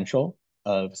exponential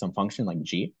of some function like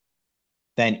g,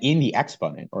 then in the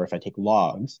exponent, or if I take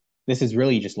logs, this is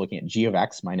really just looking at g of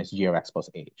x minus g of x plus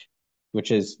h,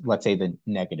 which is, let's say, the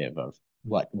negative of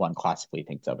what one classically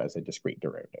thinks of as a discrete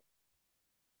derivative.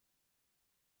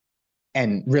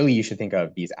 And really, you should think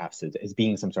of these f's as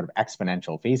being some sort of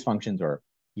exponential phase functions, or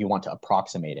you want to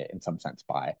approximate it in some sense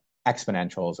by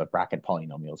exponentials of bracket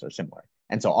polynomials or similar.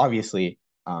 And so obviously,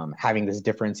 having this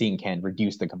differencing can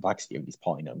reduce the complexity of these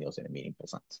polynomials in a meaningful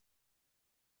sense.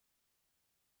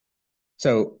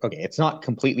 So, okay, it's not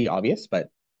completely obvious, but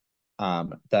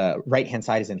the right-hand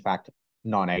side is in fact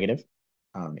non-negative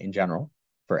in general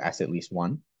for s at least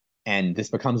 1. And this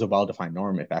becomes a well-defined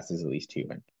norm if s is at least 2.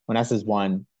 And when s is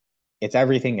 1, it's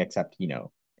everything except,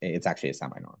 it's actually a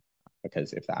semi-norm,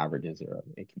 because if the average is 0,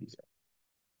 it can be 0.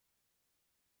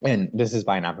 And this is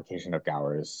by an application of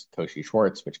Gowers,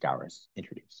 Cauchy-Schwarz, which Gowers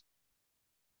introduced.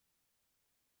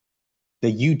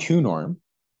 The U2 norm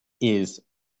is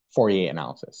Fourier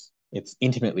analysis. It's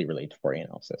intimately related to Fourier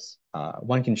analysis.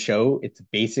 One can show it's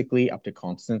basically up to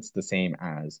constants the same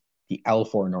as the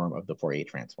L4 norm of the Fourier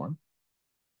transform.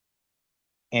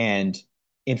 And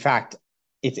in fact,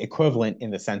 it's equivalent in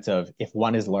the sense of if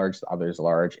one is large, the other is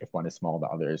large. If one is small, the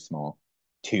other is small,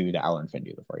 to the L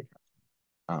infinity of the Fourier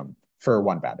transform for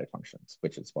one-bounded functions,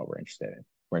 which is what we're interested in.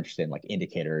 We're interested in like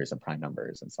indicators and prime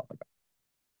numbers and stuff like that,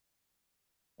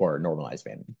 or normalized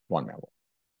one level.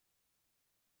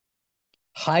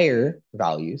 Higher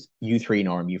values, U3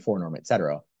 norm, U4 norm,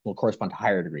 etc., will correspond to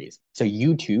higher degrees. So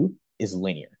U2 is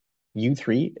linear,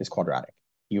 U3 is quadratic,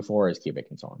 U4 is cubic,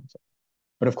 and so on and so forth.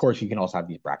 But of course, you can also have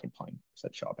these bracket polynomials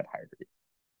that show up at higher degrees.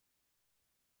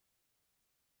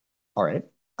 All right.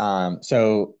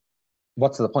 So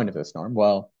what's the point of this norm?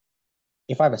 Well,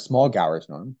 if I have a small Gowers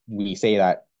norm, we say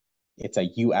that it's a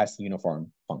US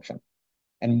uniform function.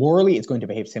 And morally, it's going to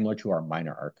behave similar to our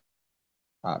minor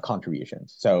arc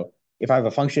contributions. So if I have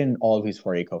a function, all of whose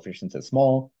Fourier coefficients is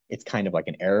small, it's kind of like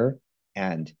an error.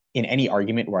 And in any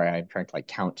argument where I'm trying to like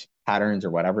count patterns or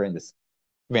whatever in this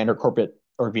van der Korpit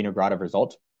or Vinogradov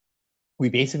result, we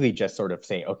basically just sort of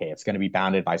say, okay, it's going to be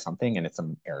bounded by something and it's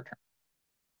some error term.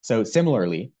 So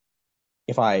similarly,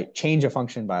 if I change a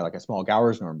function by like a small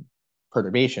Gowers norm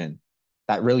perturbation,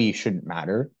 that really shouldn't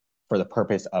matter for the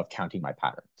purpose of counting my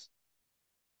patterns.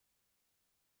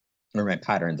 Or my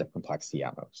patterns of complexity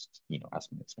at most,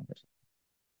 estimates numbers.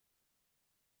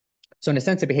 So in a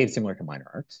sense, it behaves similar to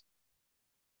minor arcs.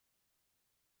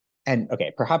 And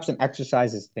okay, perhaps an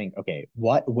exercise is to think, okay,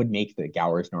 what would make the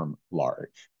Gowers norm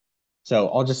large? So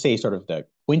I'll just say sort of the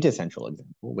quintessential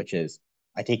example, which is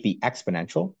I take the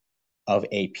exponential of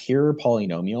a pure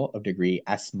polynomial of degree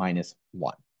s minus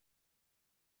 1.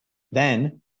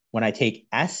 Then when I take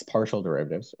s partial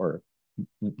derivatives or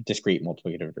discrete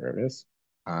multiplicative derivatives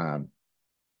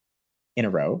in a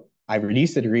row, I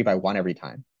reduce the degree by 1 every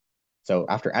time. So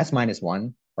after s minus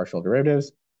 1 partial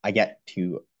derivatives, I get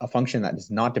to a function that does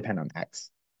not depend on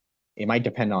x. It might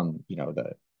depend on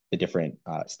the different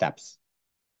steps,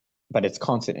 but it's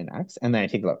constant in x. And then I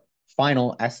take the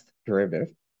final s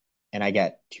derivative, and I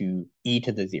get to e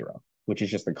to the 0, which is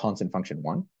just the constant function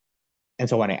 1. And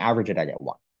so when I average it, I get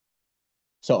 1.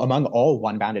 So among all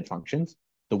one-bounded functions,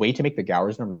 the way to make the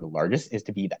Gowers norm the largest is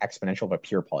to be the exponential of a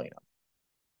pure polynomial.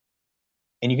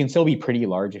 And you can still be pretty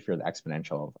large if you're the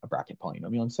exponential of a bracket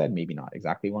polynomial instead, maybe not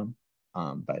exactly 1,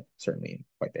 but certainly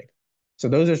quite big. So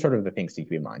those are sort of the things to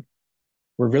keep in mind.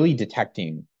 We're really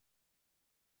detecting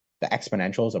the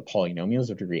exponentials of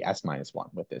polynomials of degree s minus 1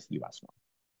 with this US norm.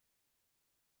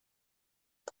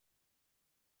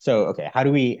 So, okay, how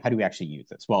do we actually use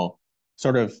this? Well,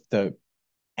 sort of the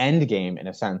end game, in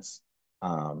a sense,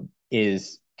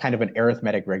 is kind of an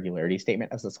arithmetic regularity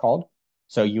statement, as it's called.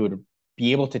 So you would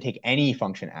be able to take any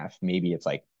function f, maybe it's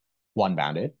like one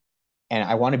bounded, and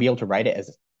I want to be able to write it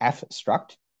as f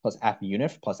struct plus f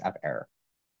unif plus f error.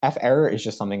 F error is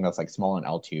just something that's like small in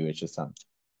L2. It's just some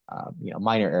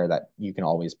minor error that you can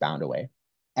always bound away.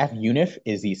 F unif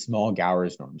is the small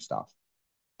Gowers norm stuff.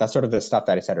 That's sort of the stuff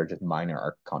that I said are just minor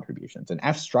arc contributions. And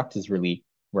f struct is really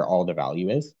where all the value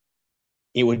is.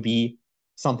 It would be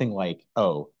something like,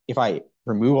 oh, if I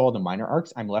remove all the minor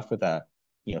arcs, I'm left with a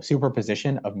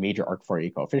superposition of major arc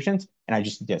Fourier coefficients, and I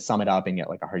just sum it up and get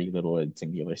like a Hardy-Littlewood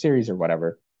singular series or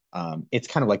whatever. it's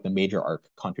kind of like the major arc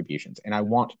contributions. And I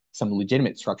want some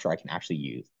legitimate structure I can actually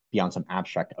use beyond some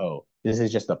abstract, oh, this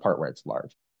is just the part where it's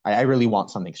large. I really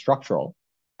want something structural.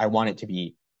 I want it to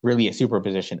be really a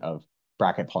superposition of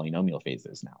bracket polynomial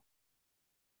phases now.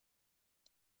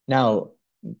 Now,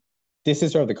 this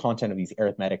is sort of the content of these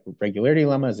arithmetic regularity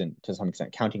lemmas and to some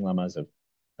extent counting lemmas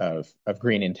of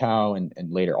Green and Tao and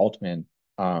later Altman.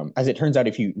 As it turns out,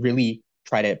 if you really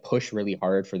try to push really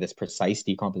hard for this precise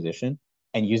decomposition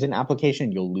and use an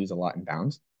application, you'll lose a lot in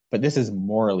bounds. But this is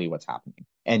morally what's happening.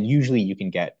 And usually you can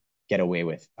get away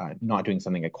with not doing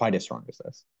something quite as strong as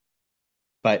this.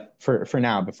 But for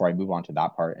now, before I move on to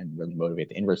that part and really motivate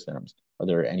the inverse theorems, are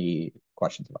there any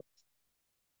questions about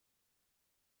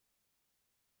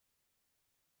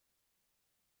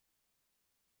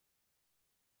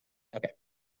this? Okay.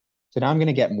 So now I'm going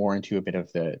to get more into a bit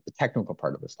of the technical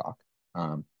part of this talk.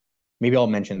 Maybe I'll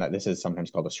mention that this is sometimes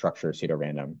called a structure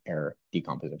pseudo-random error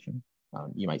decomposition.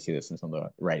 You might see this in some of the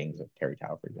writings of Terry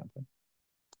Tao, for example.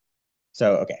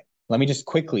 So, okay, let me just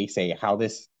quickly say how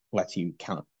this lets you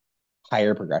count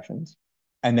higher progressions,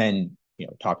 and then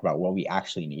talk about what we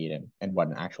actually need and what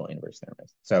an actual inverse theorem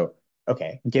is. So,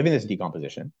 okay, given this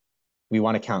decomposition, we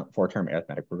want to count 4-term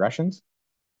arithmetic progressions.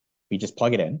 We just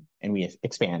plug it in, and we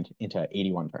expand into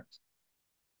 81 terms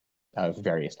of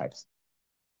various types.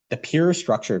 The pure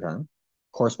structure term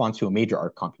corresponds to a major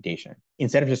arc computation.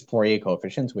 Instead of just Fourier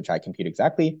coefficients, which I compute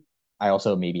exactly, I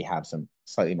also maybe have some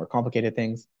slightly more complicated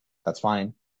things. That's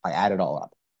fine. I add it all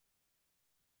up.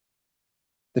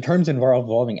 The terms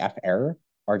involving F error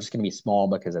are just going to be small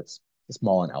because it's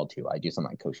small in L2. I do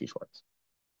something like Cauchy-Schwarz.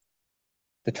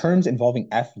 The terms involving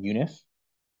F unif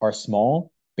are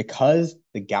small because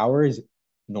the Gowers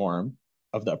norm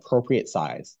of the appropriate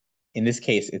size, in this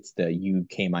case, it's the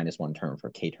UK-1 term for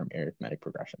K-term arithmetic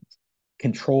progressions,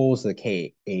 controls the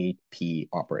KAP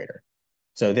operator.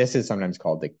 So this is sometimes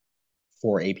called the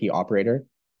 4AP operator.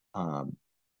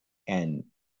 And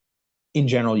in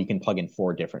general, you can plug in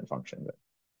 4 different functions.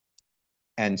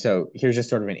 And so here's just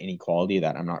sort of an inequality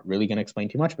that I'm not really going to explain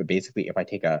too much, but basically if I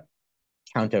take a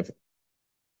count of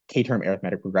K-term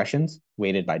arithmetic progressions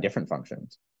weighted by different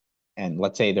functions, and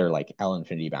let's say they're like L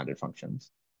infinity bounded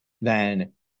functions,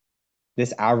 then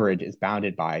this average is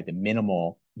bounded by the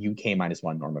minimal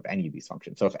UK-1 norm of any of these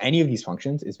functions. So if any of these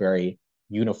functions is very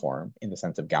uniform in the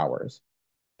sense of Gowers,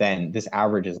 then this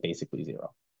average is basically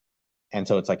 0. And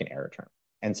so it's like an error term.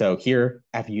 And so here,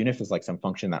 F unif is like some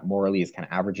function that morally is kind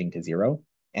of averaging to 0.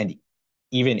 And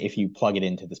even if you plug it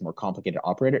into this more complicated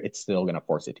operator, it's still going to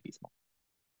force it to be small.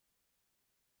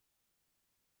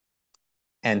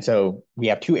 And so we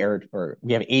have we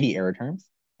have 80 error terms,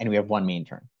 and we have 1 main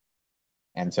term.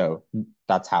 And so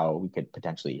that's how we could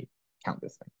potentially count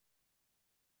this thing.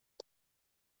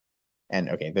 And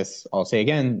okay, I'll say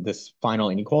again, this final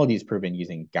inequality is proven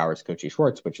using Gowers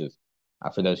Cauchy-Schwarz, which is,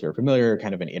 for those who are familiar,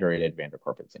 kind of an iterated van der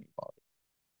Corpus inequality.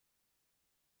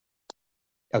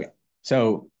 Okay,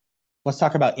 so let's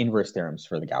talk about inverse theorems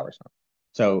for the Gowers norm.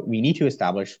 So we need to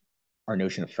establish our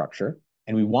notion of structure,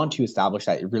 and we want to establish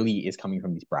that it really is coming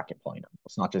from these bracket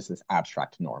polynomials, not just this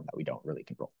abstract norm that we don't really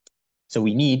control. So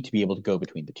we need to be able to go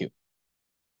between the two.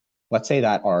 Let's say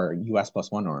that our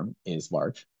US+1 norm is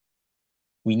large.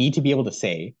 We need to be able to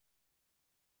say,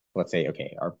 let's say,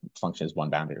 okay, our function is 1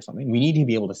 bounded or something. We need to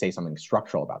be able to say something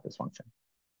structural about this function.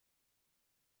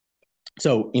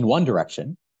 So in one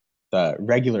direction, the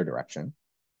regular direction,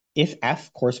 if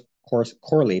F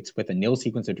correlates with a nil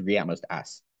sequence of degree at most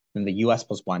S, then the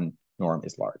US+1 norm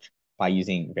is large by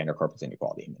using van der Corpus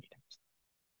inequality many times.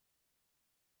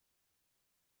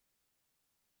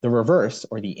 The reverse,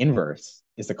 or the inverse,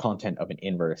 is the content of an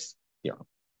inverse theorem.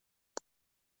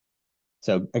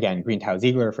 So again,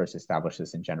 Green-Tao-Ziegler first established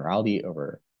this in generality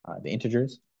over the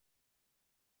integers.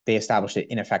 They established it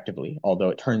ineffectively, although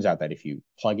it turns out that if you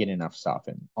plug in enough stuff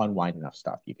and unwind enough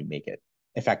stuff, you can make it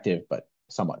effective, but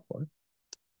somewhat poor.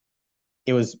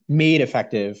 It was made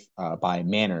effective by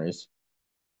Manners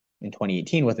in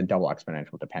 2018 with a double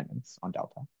exponential dependence on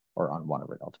delta, or on 1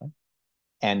 over delta.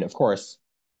 And of course,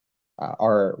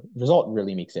 our result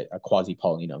really makes it a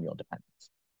quasi-polynomial dependence.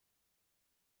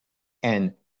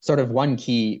 And sort of one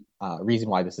key reason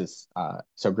why this is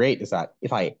so great is that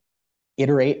if I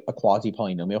iterate a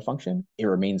quasi-polynomial function, it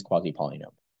remains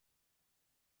quasi-polynomial.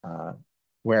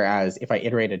 Whereas if I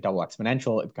iterate a double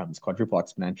exponential, it becomes quadruple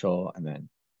exponential, and then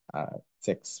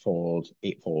 6-fold,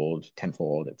 8-fold,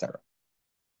 10-fold, etc.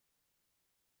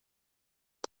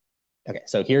 Okay,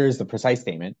 so here's the precise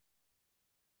statement.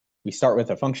 We start with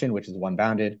a function which is 1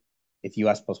 bounded. Its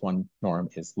US+1 norm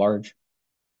is large.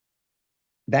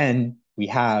 Then we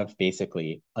have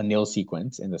basically a nil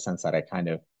sequence in the sense that I kind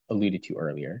of alluded to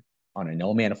earlier, on a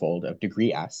null manifold of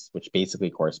degree S, which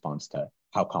basically corresponds to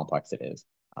how complex it is,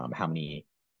 how many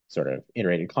sort of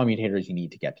iterated commutators you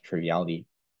need to get to triviality.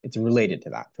 It's related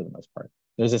to that for the most part.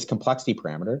 There's this complexity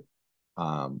parameter,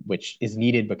 which is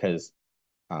needed because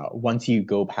once you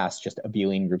go past just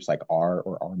abelian groups like R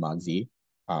or R mod Z,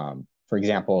 for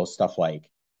example, stuff like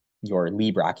your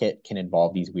Lie bracket can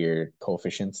involve these weird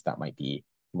coefficients that might be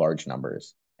large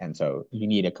numbers. And so you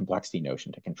need a complexity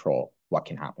notion to control what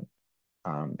can happen,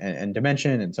 and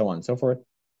dimension and so on and so forth.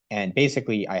 And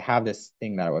basically, I have this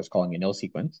thing that I was calling a nil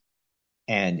sequence,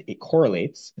 and it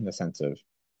correlates in the sense of,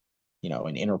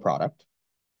 an inner product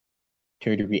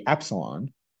to a degree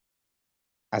epsilon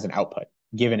as an output,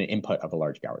 given an input of a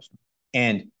large Gowers norm.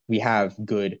 And we have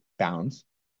good bounds,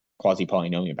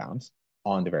 quasi-polynomial bounds,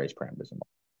 on the various parameters involved.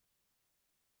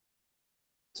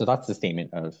 So that's the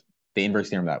statement of the inverse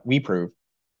theorem that we prove.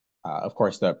 Of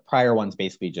course, the prior ones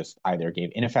basically just either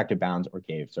gave ineffective bounds or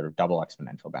gave sort of double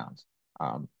exponential bounds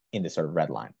in this sort of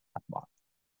red line at the bottom.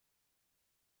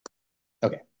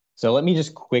 Okay, so let me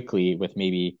just quickly, with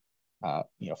maybe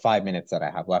 5 minutes that I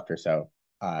have left or so,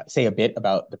 say a bit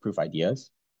about the proof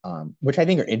ideas, which I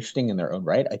think are interesting in their own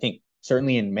right. I think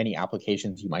certainly in many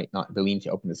applications you might not really need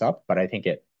to open this up, but I think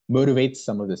it motivates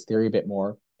some of this theory a bit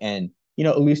more and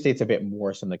elucidates a bit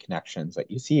more some of the connections that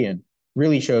you see and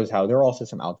really shows how there are also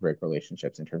some algebraic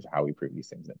relationships in terms of how we prove these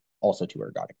things and also to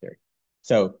ergodic theory.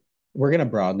 So we're going to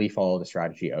broadly follow the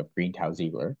strategy of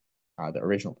Green-Tau-Ziegler, the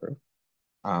original proof,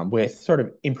 with sort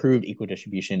of improved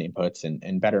equidistribution inputs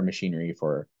and better machinery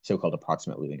for so-called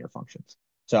approximately linear functions.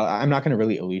 So I'm not going to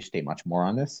really elucidate much more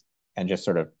on this and just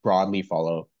sort of broadly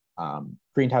follow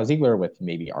Green-Tau-Ziegler with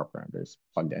maybe R parameters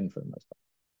plugged in for the most part.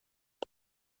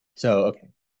 So, okay,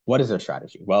 what is our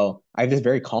strategy? Well, I have this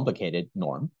very complicated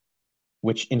norm,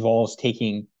 which involves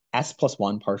taking S plus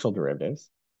 1 partial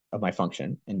derivatives of my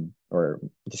function or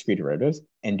discrete derivatives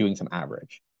and doing some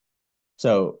average.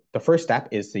 So the first step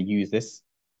is to use this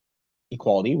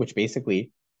equality, which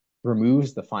basically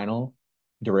removes the final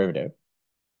derivative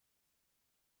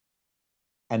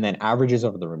and then averages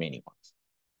over the remaining ones,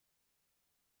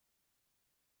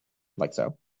 like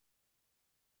so.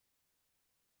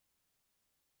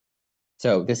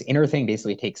 So this inner thing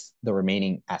basically takes the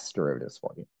remaining S derivatives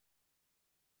for you.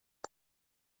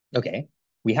 Okay,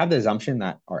 we have the assumption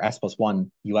that our S plus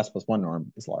 1, US plus 1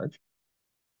 norm is large.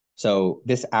 So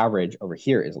this average over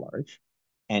here is large.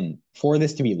 And for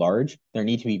this to be large, there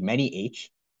need to be many H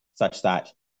such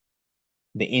that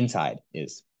the inside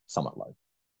is somewhat large,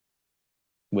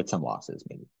 with some losses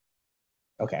maybe.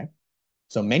 Okay,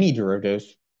 so many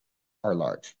derivatives are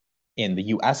large in the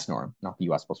US norm, not the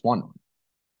US plus 1 norm.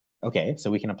 Okay, so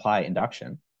we can apply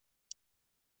induction.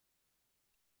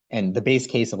 And the base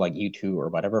case of like U2 or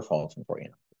whatever falls from Fourier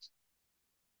numbers.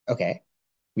 Okay,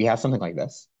 we have something like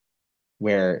this,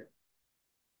 where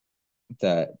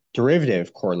the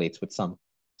derivative correlates with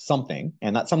something,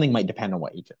 and that something might depend on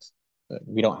what H is.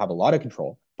 We don't have a lot of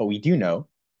control, but we do know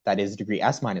that is degree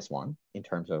S minus 1 in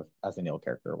terms of as a nil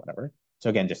character or whatever. So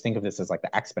again, just think of this as like the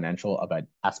exponential of an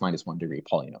S minus 1 degree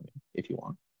polynomial, if you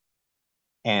want.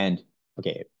 And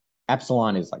okay,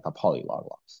 epsilon is like a polylog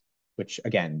loss, which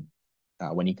again,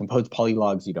 when you compose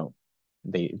polylogs,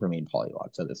 they remain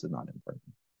polylogs. So this is not important.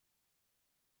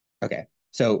 Okay,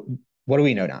 so what do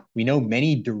we know now? We know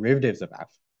many derivatives of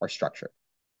F are structured.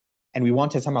 And we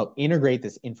want to somehow integrate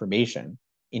this information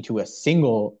into a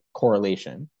single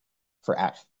correlation for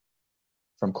F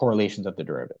from correlations of the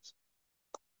derivatives.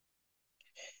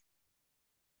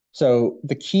 So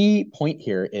the key point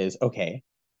here is, okay,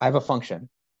 I have a function.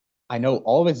 I know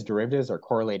all of its derivatives are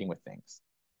correlating with things.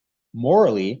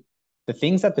 Morally, the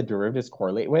things that the derivatives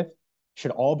correlate with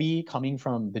should all be coming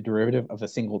from the derivative of a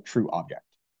single true object.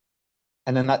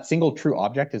 And then that single true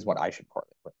object is what I should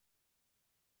correlate with.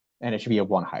 And it should be of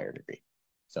one higher degree,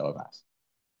 so of S.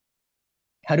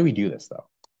 How do we do this, though?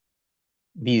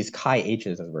 These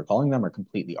chi-h's, as we're calling them, are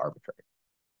completely arbitrary.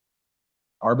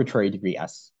 Arbitrary degree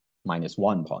S minus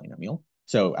 1 polynomial.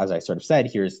 So as I sort of said,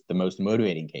 here's the most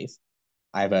motivating case.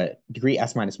 I have a degree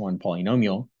S minus 1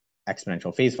 polynomial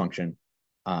exponential phase function,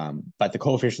 but the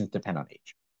coefficients depend on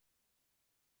H.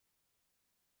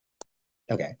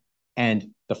 Okay,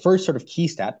 and the first sort of key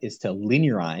step is to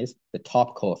linearize the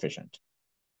top coefficient.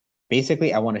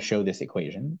 Basically, I want to show this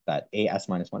equation that AS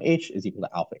minus 1H is equal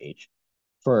to alpha H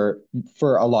for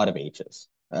a lot of H's.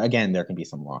 Again, there can be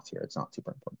some loss here. It's not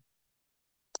super important.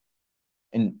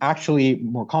 And actually,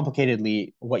 more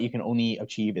complicatedly, what you can only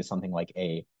achieve is something like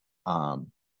a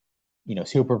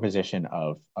superposition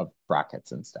of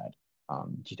brackets instead,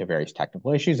 due to various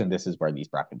technical issues. And this is where these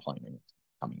bracket polynomials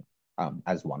are coming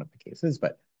as one of the cases.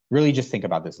 But really just think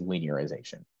about this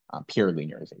linearization, pure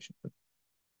linearization.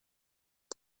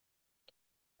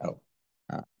 Oh,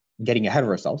 getting ahead of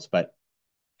ourselves, but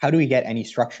how do we get any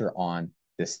structure on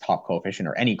this top coefficient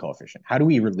or any coefficient? How do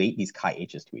we relate these chi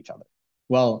h's to each other?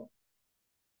 Well,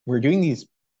 we're doing these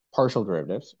partial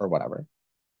derivatives or whatever,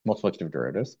 multiplicative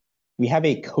derivatives. We have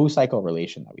a co-cycle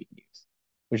relation that we can use,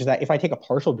 which is that if I take a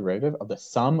partial derivative of the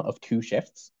sum of two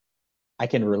shifts, I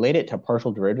can relate it to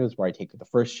partial derivatives where I take the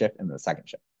first shift and the second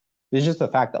shift. This is just the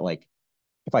fact that, like,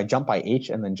 if I jump by h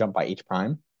and then jump by h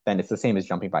prime, then it's the same as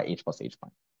jumping by h plus h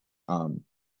prime.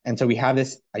 And so we have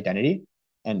this identity.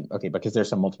 And okay, because there's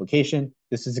some multiplication,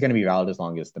 this is going to be valid as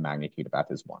long as the magnitude of f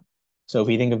is 1. So if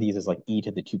we think of these as like e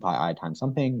to the 2 pi I times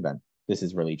something, then this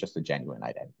is really just a genuine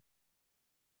identity.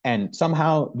 And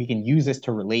somehow we can use this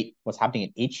to relate what's happening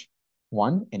at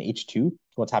h1 and h2 to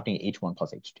what's happening at h1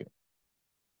 plus h2.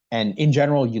 And in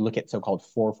general, you look at so-called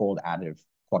fourfold additive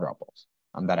quadruples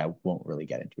that I won't really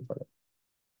get into further.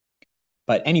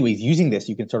 But anyways, using this,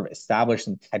 you can sort of establish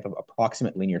some type of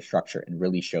approximate linear structure and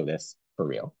really show this for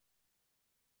real,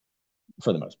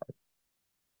 for the most part.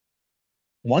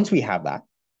 Once we have that,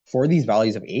 for these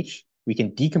values of h, we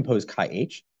can decompose chi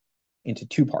h into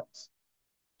two parts.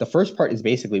 The first part is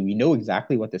basically, we know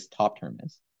exactly what this top term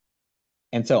is.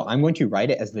 And so I'm going to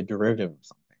write it as the derivative of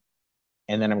something.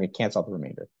 And then I'm going to cancel out the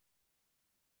remainder.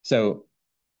 So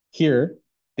here,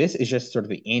 this is just sort of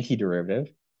the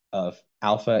antiderivative of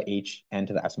alpha h n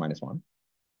to the s minus 1.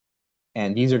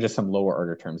 And these are just some lower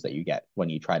order terms that you get when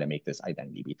you try to make this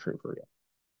identity be true for real.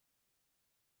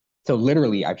 So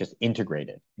literally, I've just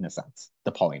integrated, in a sense,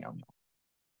 the polynomial,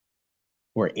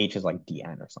 where h is like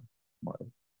dn or something more.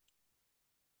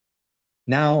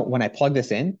 Now, when I plug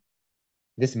this in,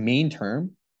 this main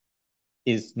term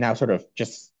is now sort of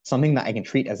just something that I can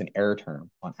treat as an error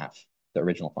term on f, the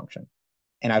original function.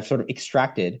 And I've sort of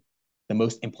extracted the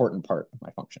most important part of my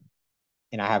function.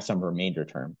 And I have some remainder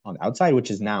term on the outside,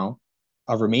 which is now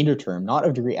a remainder term, not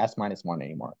of degree s minus 1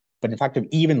 anymore, but in fact of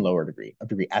even lower degree, of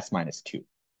degree s minus 2.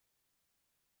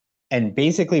 And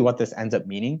basically what this ends up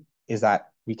meaning is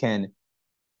that we can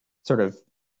sort of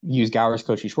use Gowers,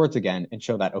 Cauchy, Schwarz again and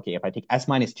show that, okay, if I take s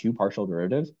minus 2 partial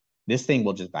derivatives, this thing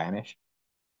will just vanish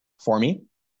for me.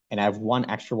 And I have one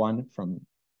extra one from,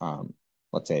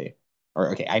 let's say,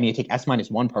 or okay, I need to take s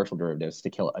minus 1 partial derivatives to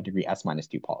kill a degree s minus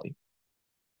 2 poly.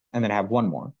 And then I have one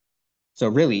more. So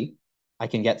really, I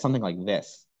can get something like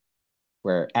this,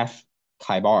 where f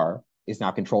chi bar is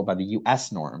now controlled by the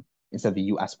US norm instead of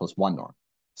the US plus 1 norm.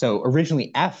 So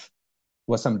originally f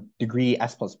was some degree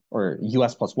s plus or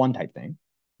US plus 1 type thing.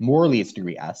 Morally, it's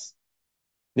degree s.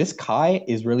 This chi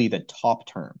is really the top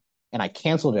term, and I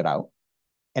canceled it out.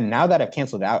 And now that I've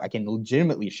canceled it out, I can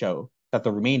legitimately show that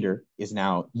the remainder is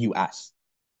now US,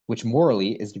 which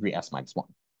morally is degree s minus 1.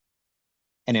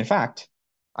 And in fact,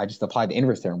 I just applied the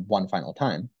inverse theorem one final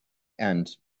time, and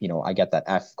I get that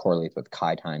f correlates with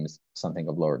chi times something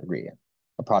of lower degree. And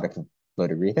a product of low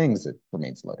degree things, it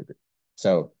remains low degree.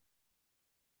 So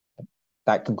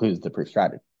that concludes the proof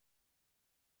strategy.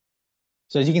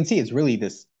 So as you can see, it's really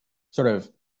this sort of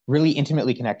really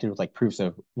intimately connected with like proofs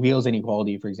of Wheel's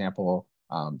inequality, for example,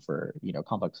 for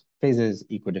complex phases,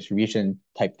 equidistribution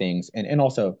type things, and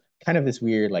also kind of this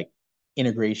weird like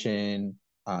integration,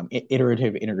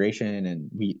 iterative integration, and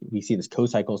we see this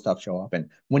co-cycle stuff show up. And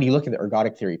when you look at the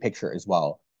ergodic theory picture as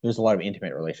well, there's a lot of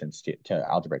intimate relations to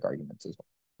algebraic arguments as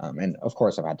well. And of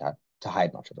course, I've had to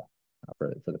hide much of that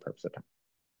for the purpose of time.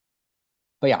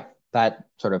 But yeah, that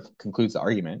sort of concludes the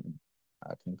argument.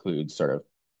 Concludes sort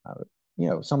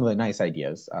of some of the nice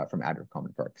ideas from additive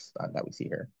combinatorics that we see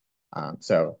here.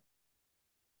 So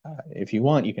if you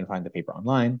want, you can find the paper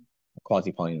online,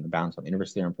 Quasipolynomial bounds on the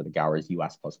inverse theorem for the Gowers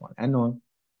US plus 1 n norm.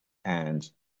 And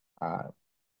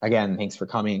again, thanks for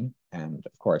coming. And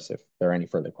of course, if there are any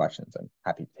further questions, I'm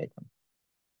happy to take them.